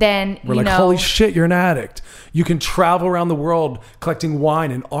sex, then We're like, holy shit, you're an addict. You can travel around the world collecting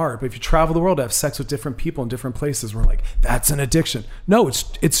wine and art, but if you travel the world to have sex with different people in different places, we're like, that's an addiction. No,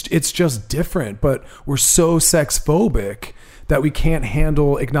 it's just different, but we're so sex phobic that we can't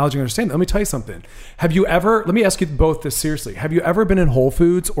handle acknowledging and understanding. Let me tell you something. Let me ask you both this seriously. Have you ever been in Whole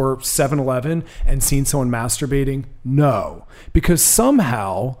Foods or 7-Eleven and seen someone masturbating? No. Because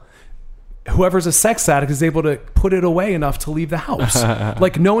somehow whoever's a sex addict is able to put it away enough to leave the house.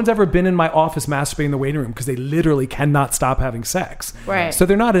 Like no one's ever been in my office masturbating in the waiting room because they literally cannot stop having sex. Right. So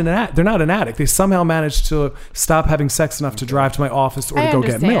they're not an addict. They somehow managed to stop having sex enough to drive to my office or to go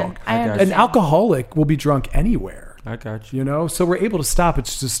get milk. An alcoholic will be drunk anywhere. I got you. You know, so we're able to stop.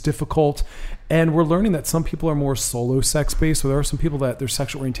 It's just difficult. And we're learning that some people are more solo sex based. So there are some people that their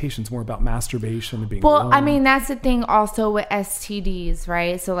sexual orientation is more about masturbation and being alone. I mean, that's the thing also with STDs,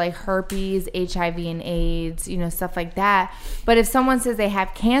 right? So like herpes, HIV and AIDS, you know, stuff like that. But if someone says they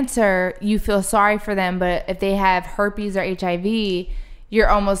have cancer, you feel sorry for them. But if they have herpes or HIV, you're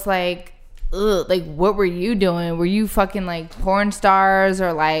almost like, ugh, like what were you doing? Were you fucking like porn stars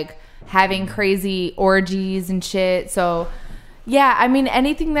or like having crazy orgies and shit? So yeah, I mean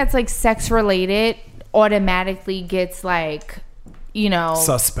anything that's like sex related automatically gets like, you know,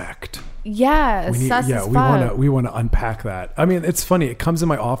 suspect. Yeah, we want to unpack that. I mean, it's funny. It comes in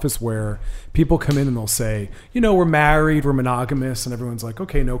my office where people come in and they'll say, we're married, we're monogamous, and everyone's like,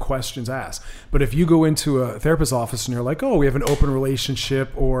 okay, no questions asked. But if you go into a therapist's office and you're like, oh, we have an open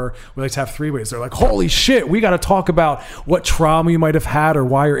relationship, or we like to have three-ways, they're like, holy shit, we got to talk about what trauma you might have had or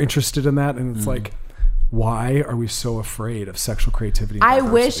why you're interested in that. And it's like, why are we so afraid of sexual creativity? I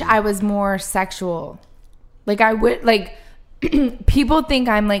wish I was more sexual. Like I would like. People think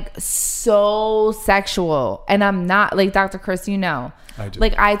I'm like so sexual, and I'm not. Like Dr. Chris, I do.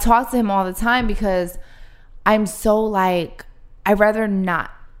 Like I talk to him all the time because I'm so like I'd rather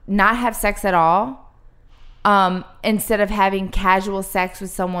not have sex at all, instead of having casual sex with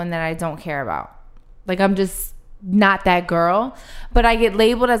someone that I don't care about. Like I'm just not that girl, but I get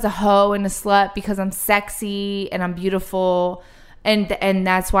labeled as a hoe and a slut because I'm sexy and I'm beautiful. And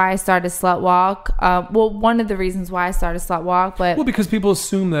that's why I started Slut Walk. One of the reasons why I started Slut Walk, but because people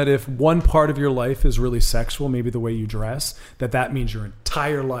assume that if one part of your life is really sexual, maybe the way you dress, that means your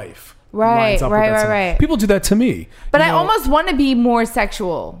entire life lines up with that. Right. People do that to me, but I almost want to be more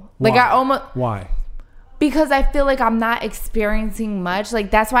sexual. Like why? Because I feel like I'm not experiencing much.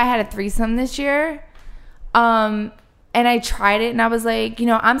 Like that's why I had a threesome this year, and I tried it, and I was like,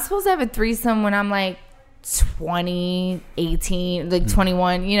 I'm supposed to have a threesome when I'm like 20, 18, like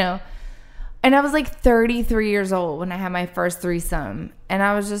 21, and I was like 33 years old when I had my first threesome, and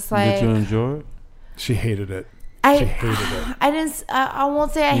I was just like, did you enjoy it? She hated it. She hated it. I didn't. I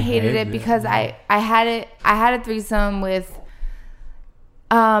won't say I hated it because I had a threesome with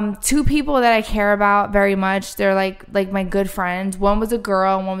two people that I care about very much. They're like my good friends. One was a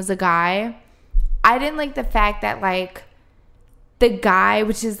girl and one was a guy. I didn't like the fact that like the guy,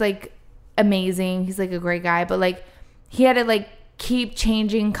 which is like amazing, he's like a great guy, but like he had to like keep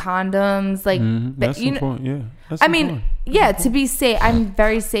changing condoms, like that's important. Yeah, that's I mean, yeah, to be safe. I'm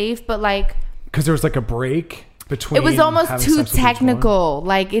very safe, but like because there was like a break between. It was almost too technical.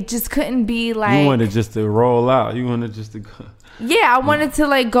 Like it just couldn't be like. You wanted just to roll out. You wanted just to go. Yeah, I wanted to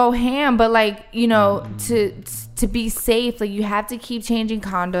like go ham, but like to be safe, like you have to keep changing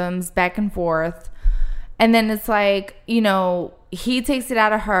condoms back and forth, and then it's like he takes it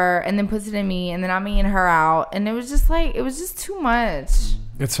out of her and then puts it in me, and then I'm eating her out, and it was just too much.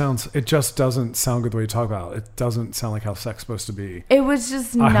 It just doesn't sound good the way you talk about it. It doesn't sound like how sex is supposed to be. It was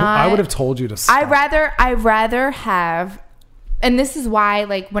just not. I would have told you to stop. I rather have, and this is why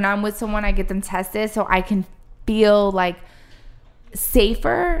like when I'm with someone I get them tested so I can feel like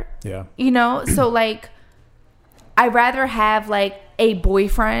safer. Yeah. So like I'd rather have like a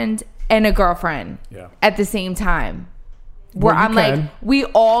boyfriend and a girlfriend at the same time. Where I'm like, we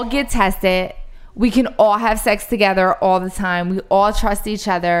all get tested. We can all have sex together all the time. We all trust each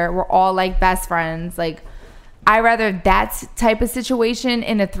other. We're all like best friends. Like, I rather that type of situation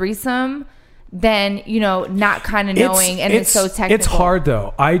in a threesome than, not kind of knowing and it's so technical. It's hard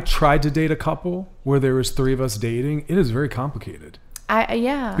though. I tried to date a couple where there was three of us dating. It is very complicated.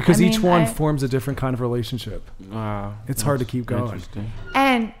 Because each one forms a different kind of relationship. Wow. It's hard to keep going.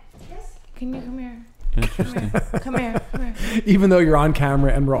 And can you come here? Interesting. Come here. Even though you're on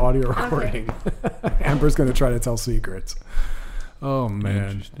camera and we're audio recording, okay. Amber's going to try to tell secrets. Oh, man.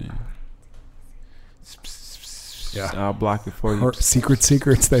 Interesting. Yeah. I'll block it for you.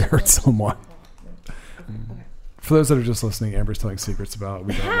 Secrets, they hurt someone. For those that are just listening, Amber's telling secrets about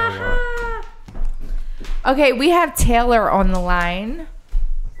we don't know what. Okay, we have Taylor on the line.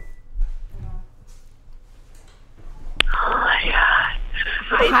 Oh, my God.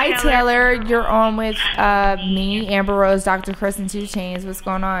 Hi, Taylor. You're on with me, Amber Rose, Dr. Chris, and 2 Chainz. What's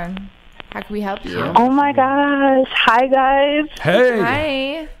going on? How can we help you? Oh, my gosh. Hi, guys.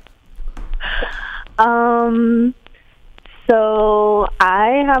 Hey. Hi. So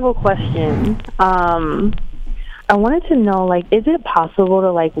I have a question. I wanted to know, like, is it possible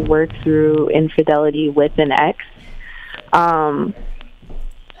to, like, work through infidelity with an ex?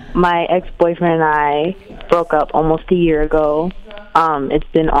 My ex-boyfriend and I broke up almost a year ago. It's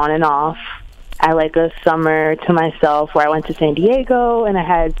been on and off. I like a summer to myself where I went to San Diego and I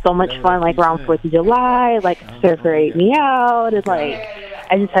had so much fun, like around 4th of July. Like, surfer ate me out. It's like,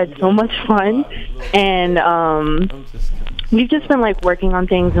 I just had so much fun. And we've just been, like, working on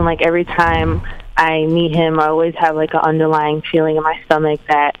things. And, like, every time I meet him, I always have, like, an underlying feeling in my stomach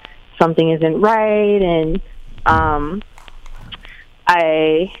that something isn't right. And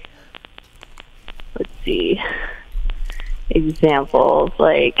let's see, examples,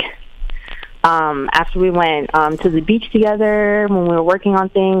 like, after we went to the beach together, when we were working on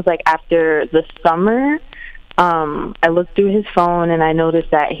things, like, after the summer, I looked through his phone and I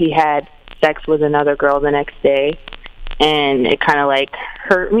noticed that he had sex with another girl the next day. and it kind of like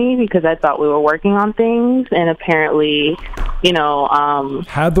hurt me because I thought we were working on things, and apparently, you know,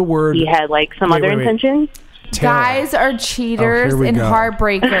 had the word he had like some other intentions. Taylor. Guys are cheaters and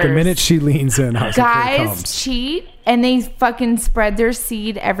heartbreakers. The minute she leans in, guys cheat and they fucking spread their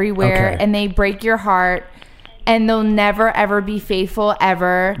seed everywhere, and they break your heart, and they'll never ever be faithful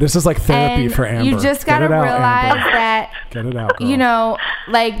ever. This is like therapy for Amber. You just gotta realize that, get it out, girl. You know,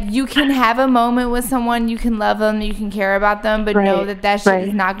 like, you can have a moment with someone, you can love them, you can care about them, but know that shit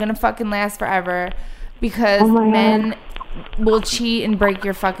is not gonna fucking last forever, because men will cheat and break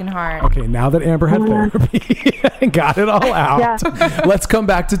your fucking heart. Okay, now that Amber had therapy and got it all out, let's come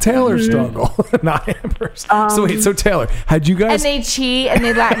back to Taylor's struggle, not Amber's. So Taylor, had you guys... And they cheat and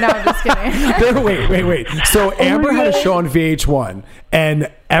they no, I'm just kidding. Wait. So Amber had a show on VH1,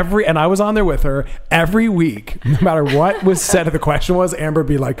 and I was on there with her every week. No matter what was said, the question was, Amber would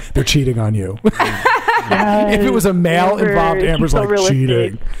be like, they're cheating on you. If it was a male involved, Amber's like,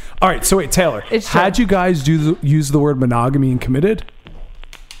 cheating. All right, so wait, Taylor, had you guys use the word monogamy and committed?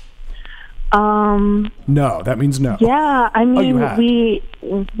 No, that means no. Yeah, I mean,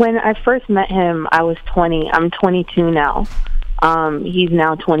 when I first met him, I was 20. I'm 22 now. He's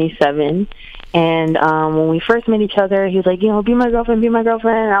now 27. And when we first met each other, he was like, you know, be my girlfriend.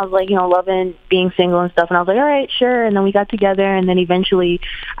 And I was like, you know, loving being single and stuff. And I was like, all right, sure. And then we got together. And then eventually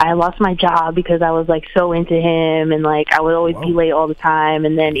I lost my job because I was like so into him. And like I would always be late all the time.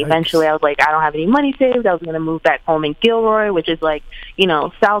 And then eventually I was like, I don't have any money saved. I was going to move back home in Gilroy, which is like, you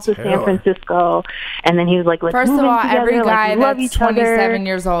know, south of San Francisco. And then he was like, let's First move of all, in together. every guy like, that's 27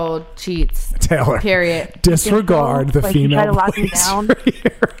 years old cheats. Taylor. Period. Disregard the like, female you try to lock me down.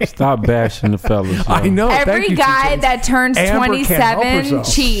 Stop bashing the fellas. I know. Every guy that turns 27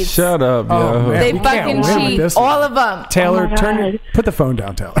 cheats. Shut up, yo. They fucking cheat. All of them. Taylor, put the phone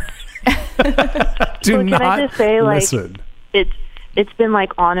down, Taylor. Do not can I just say, listen. Like, it's been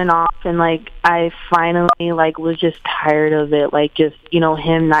like on and off, and like I finally like was just tired of it. Like, just, you know,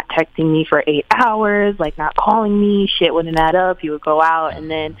 him not texting me for 8 hours, like not calling me. Shit wouldn't add up. He would go out, and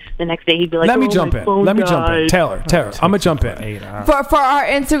then the next day he'd be like, Let me jump in. Taylor, I'm gonna jump in. For our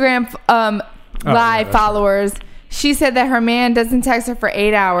Instagram live followers, she said that her man doesn't text her for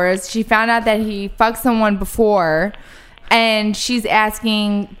 8 hours. She found out that he fucked someone before, and she's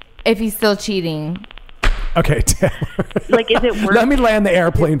asking if he's still cheating. Okay, Taylor. Like, is it worth Let me land the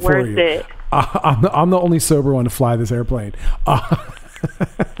airplane for worth you. It? I'm the only sober one to fly this airplane.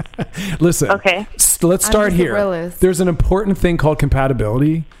 Listen. Okay. Let's start here. There's an important thing called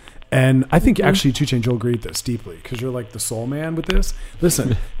compatibility. And I think actually 2 Chainz, you'll agree with this deeply because you're like the soul man with this.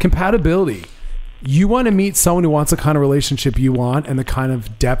 Listen, compatibility. You want to meet someone who wants the kind of relationship you want and the kind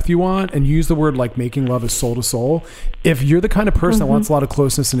of depth you want, and use the word like making love as soul to soul. If you're the kind of person that wants a lot of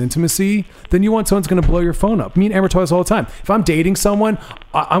closeness and intimacy, then you want someone who's going to blow your phone up. Me and Amber talk this all the time. If I'm dating someone,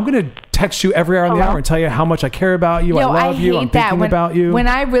 I'm going to text you every hour of the hour and tell you how much I care about you, I love you, I'm thinking about you. When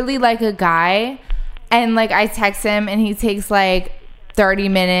I really like a guy and like I text him and he takes like 30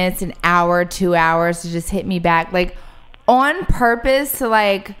 minutes, an hour, 2 hours to just hit me back, like on purpose to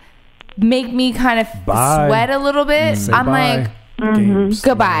like make me kind of sweat a little bit. I'm like,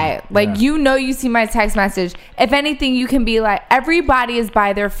 goodbye. Like, you know, you see my text message. If anything, you can be like, everybody is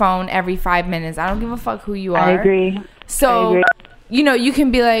by their phone every 5 minutes. I don't give a fuck who you are. I agree. So, you know, you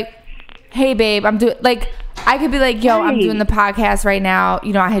can be like, hey, babe, I'm doing, like, I could be like, yo, I'm doing the podcast right now.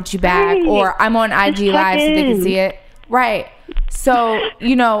 You know, I hit you back. Or I'm on IG Live so they can see it. Right. So,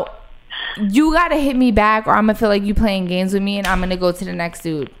 you know, you got to hit me back or I'm going to feel like you playing games with me and I'm going to go to the next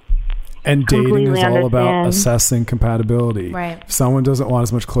dude. And dating is all about assessing compatibility. Right. If someone doesn't want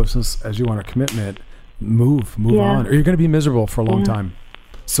as much closeness as you want, a commitment, move on, or you're going to be miserable for a long time.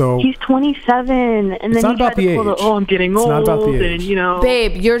 So he's 27, and then not about the age. I'm getting old. Not about the age. And, you know,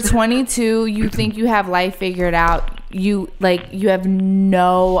 babe, you're 22. You think you have life figured out. You have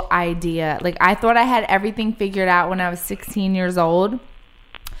no idea. Like, I thought I had everything figured out when I was 16 years old.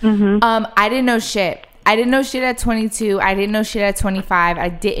 I didn't know shit. I didn't know shit at 22. I didn't know shit at 25. I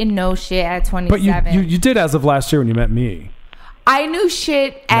didn't know shit at 27. But you did as of last year when you met me. I knew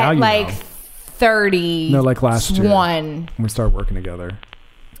shit at like 30. No, like last year. When we started working together.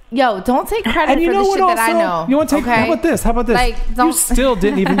 Yo, don't take credit for the shit that I know. You want to take? Okay? How about this? Like, you still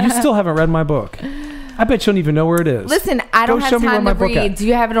didn't even. You still haven't read my book. I bet you don't even know where it is. Listen, I don't have time to read. Do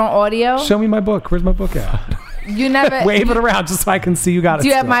you have it on audio? Show me my book. Where's my book at? You never wave it around just so I can see you got it. Do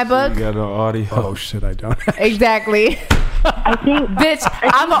you have my book? You got an audio. Oh shit, I don't. Exactly. I think, bitch,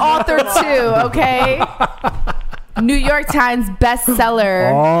 I'm an author too. Okay. New York Times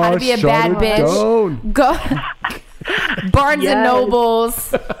bestseller. How to Be a Bad Bitch. Go. Barnes and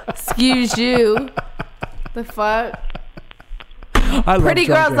Nobles. Excuse you. The fuck. I love Pretty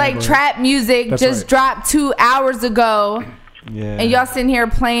Drunk Girls Like Gambler. Trap Music That's just right. dropped 2 hours ago. Yeah. And y'all sitting here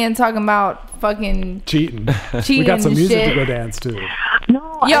playing, talking about fucking Cheating. We cheating got some and music shit. to go dance to.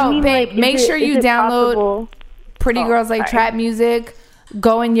 No, Yo, I mean, babe, like, make sure you download possible? Pretty Girls Like sorry. Trap Music.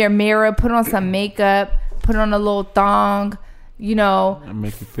 Go in your mirror, put on some makeup, put on a little thong, you know. That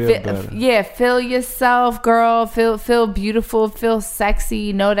make you feel better. Yeah, feel yourself, girl. Feel beautiful, feel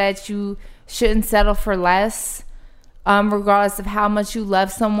sexy. Know that you shouldn't settle for less. Regardless of how much you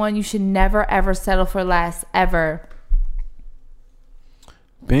love someone, you should never ever settle for less, ever.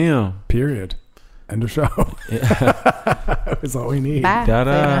 Bam. Period. End of show. That's all we need. Bye.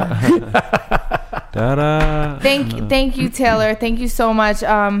 Da-da. Thank you, Taylor. Thank you so much.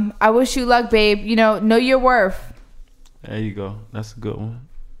 I wish you luck, babe. You know your worth. There you go. That's a good one.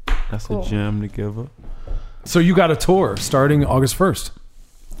 That's Cool. a gem to give her. So you got a tour starting August 1st.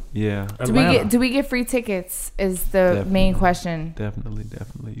 Yeah. Do we get free tickets? Is the main question. Definitely.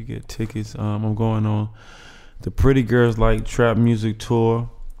 You get tickets. I'm going on the Pretty Girls Like Trap Music Tour.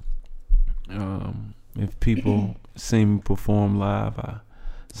 If people see me perform live,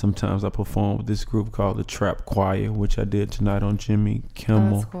 sometimes I perform with this group called the Trap Choir, which I did tonight on Jimmy Kimmel.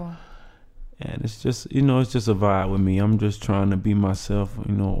 Oh, that's cool. And it's just, it's just a vibe with me. I'm just trying to be myself,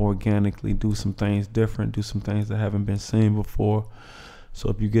 organically do some things different, do some things that haven't been seen before. So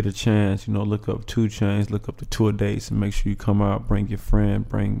if you get a chance, look up 2 Chainz, look up the tour dates, and make sure you come out, bring your friend,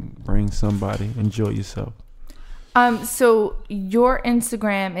 bring somebody, enjoy yourself. So your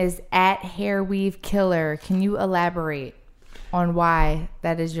Instagram is @hairweavekiller. Can you elaborate on why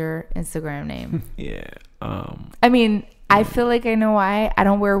that is your Instagram name? Yeah. I mean, I feel like I know why. I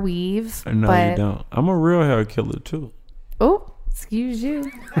don't wear weaves. No, but you don't. I'm a real hair killer too. Oh, excuse you.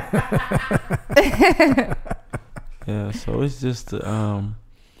 Yeah, so it's just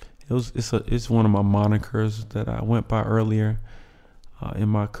it's one of my monikers that I went by earlier in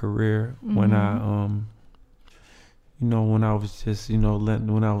my career when I when I was just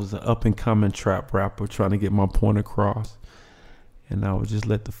when I was an up and coming trap rapper trying to get my point across, and I would just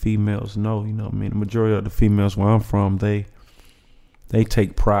let the females know, the majority of the females where I'm from, they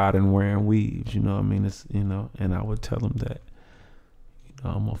take pride in wearing weaves, it's and I would tell them that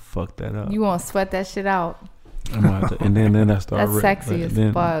I'm gonna fuck that up. You won't sweat that shit out. I'm gonna have to, and then I started. That's sexy as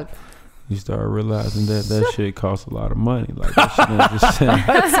fuck. You start realizing that shit costs a lot of money. Like that shit ain't just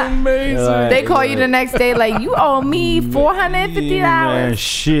That's amazing. Like, They call you the next day like, you owe me $450. Man,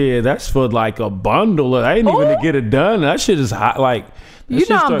 shit, that's for like a bundle. I ain't even to get it done. That shit is hot. Like You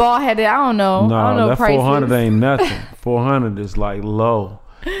know I'm bald headed. I don't know. No, I don't know that prices. 400 ain't nothing. 400 is like low.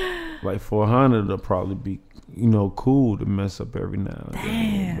 Like 400 will probably be cool to mess up every now and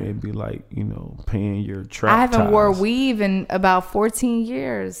then. It'd be like paying your trap. I haven't wore ties. weave in about 14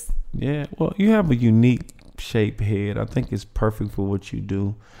 years. Yeah, well, you have a unique shaped head. I think it's perfect for what you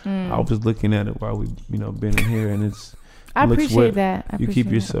do. I was looking at it while we, been in here, and I looks appreciate that. You keep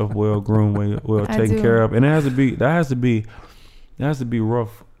yourself well groomed, well taken care of, and that has to be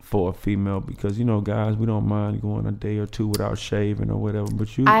rough for a female because guys, we don't mind going a day or two without shaving or whatever. But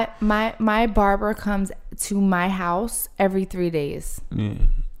my barber comes to my house every 3 days. Yeah.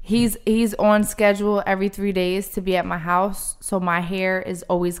 He's on schedule every 3 days to be at my house, so my hair is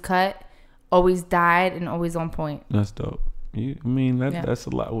always cut, always dyed, and always on point. That's dope. That's a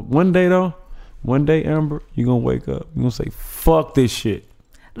lot. One day, Amber, you're gonna wake up, you're gonna say, "Fuck this shit."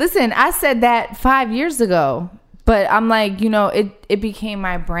 Listen, I said that 5 years ago, but I'm like, it became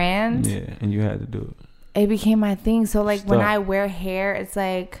my brand. Yeah, and you had to do it. It became my thing. So like when I wear hair, it's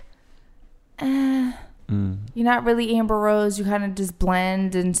like, you're not really Amber Rose. You kind of just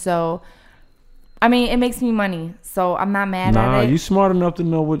blend, and so, I mean, it makes me money, so I'm not mad at it. You smart enough to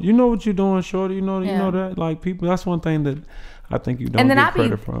know what you're doing, shorty. You know that. Like people, that's one thing that I think you don't get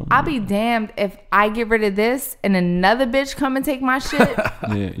credit from. I'll be damned if I get rid of this and another bitch come and take my shit.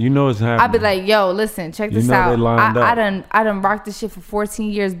 Yeah, it's happening. I'll be like, yo, listen, check this out. They lined up. I done rocked this shit for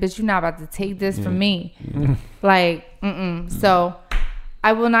 14 years, bitch. You're not about to take this from me. Yeah. Like, So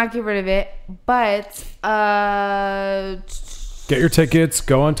I will not get rid of it. But get your tickets.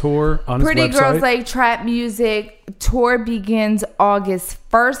 Go on tour on his website. Pretty Girls Like Trap Music tour begins August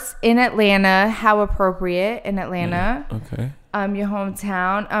 1st in Atlanta. How appropriate in Atlanta. Okay. Your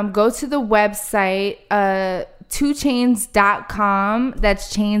hometown. Go to the website 2chainz.com.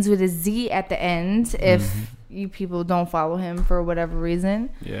 That's Chainz with a Z at the end if you people don't follow him for whatever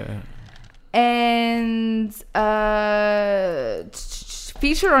reason. Yeah. And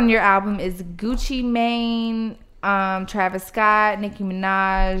featured on your album is Gucci Mane, Travis Scott, Nicki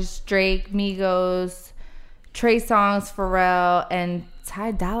Minaj, Drake, Migos, Trey Songz, Pharrell, and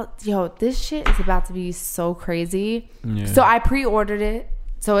Ty Dolla, yo, this shit is about to be so crazy. Yeah. So I pre-ordered it,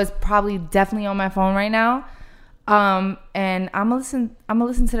 so it's probably definitely on my phone right now. And I'm gonna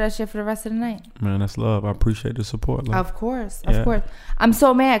listen to that shit for the rest of the night. Man, that's love. I appreciate the support. Love. Of course. I'm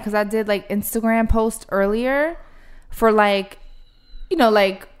so mad because I did like Instagram post earlier for like, you know,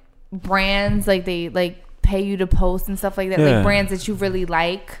 like brands, like they like pay you to post and stuff like that, like brands that you really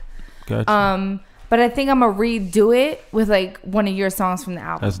like. Gotcha. But I think I'm gonna redo it with like one of your songs from the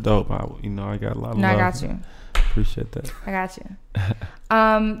album. That's dope. I got a lot of love. I got you. Appreciate that. I got you.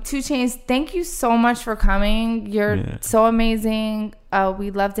 2 Chainz, thank you so much for coming. You're so amazing.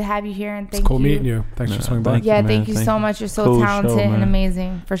 We'd love to have you here, and thank you. It's cool meeting you. Thanks for swinging by. Thank you so much. You're so talented and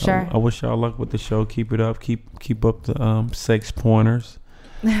amazing, for sure. I wish y'all luck with the show. Keep it up. Keep up the sex pointers.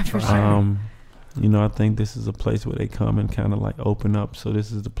 For sure. You know, I think this is a place where they come and kind of like open up. So this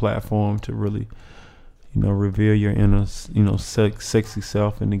is the platform to really, you know, reveal your inner, you know, sexy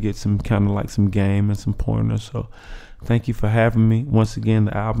self and to get some kind of like some game and some pointers. So thank you for having me. Once again,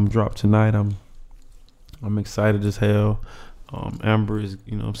 the album dropped tonight. I'm excited as hell. Amber is,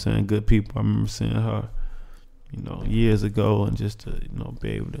 you know what I'm saying, good people. I remember seeing her, you know, years ago, and just to, you know,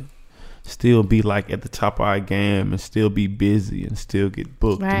 be able to still be like at the top of our game and still be busy and still get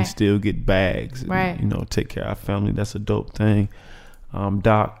booked and still get bags and, you know, take care of our family. That's a dope thing.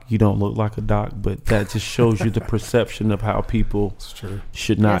 Doc, you don't look like a doc, but that just shows you the perception of how people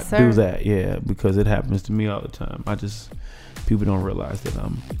should not do that. Yeah, because it happens to me all the time. People don't realize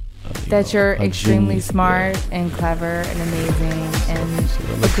that you're extremely smart and clever and amazing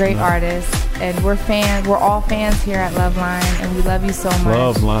and a great artist. And we're all fans here at Loveline, and we love you so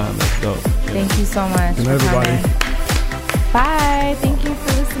much. Loveline, let's go. Thank you so much. Good night, everybody. Bye. Thank you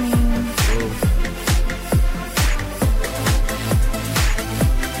for listening.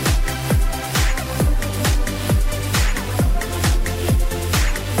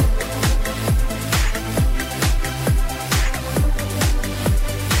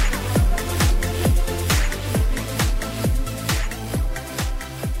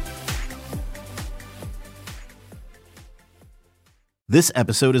 This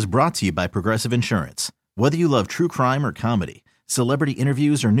episode is brought to you by Progressive Insurance. Whether you love true crime or comedy, celebrity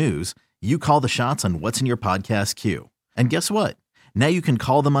interviews or news, you call the shots on what's in your podcast queue. And guess what? Now you can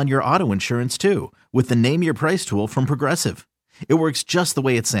call them on your auto insurance too with the Name Your Price tool from Progressive. It works just the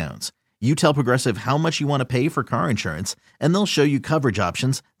way it sounds. You tell Progressive how much you want to pay for car insurance, and they'll show you coverage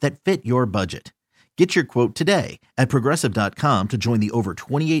options that fit your budget. Get your quote today at Progressive.com to join the over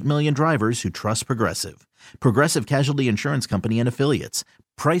 28 million drivers who trust Progressive. Progressive Casualty Insurance Company and Affiliates.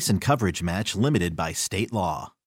 Price and coverage match limited by state law.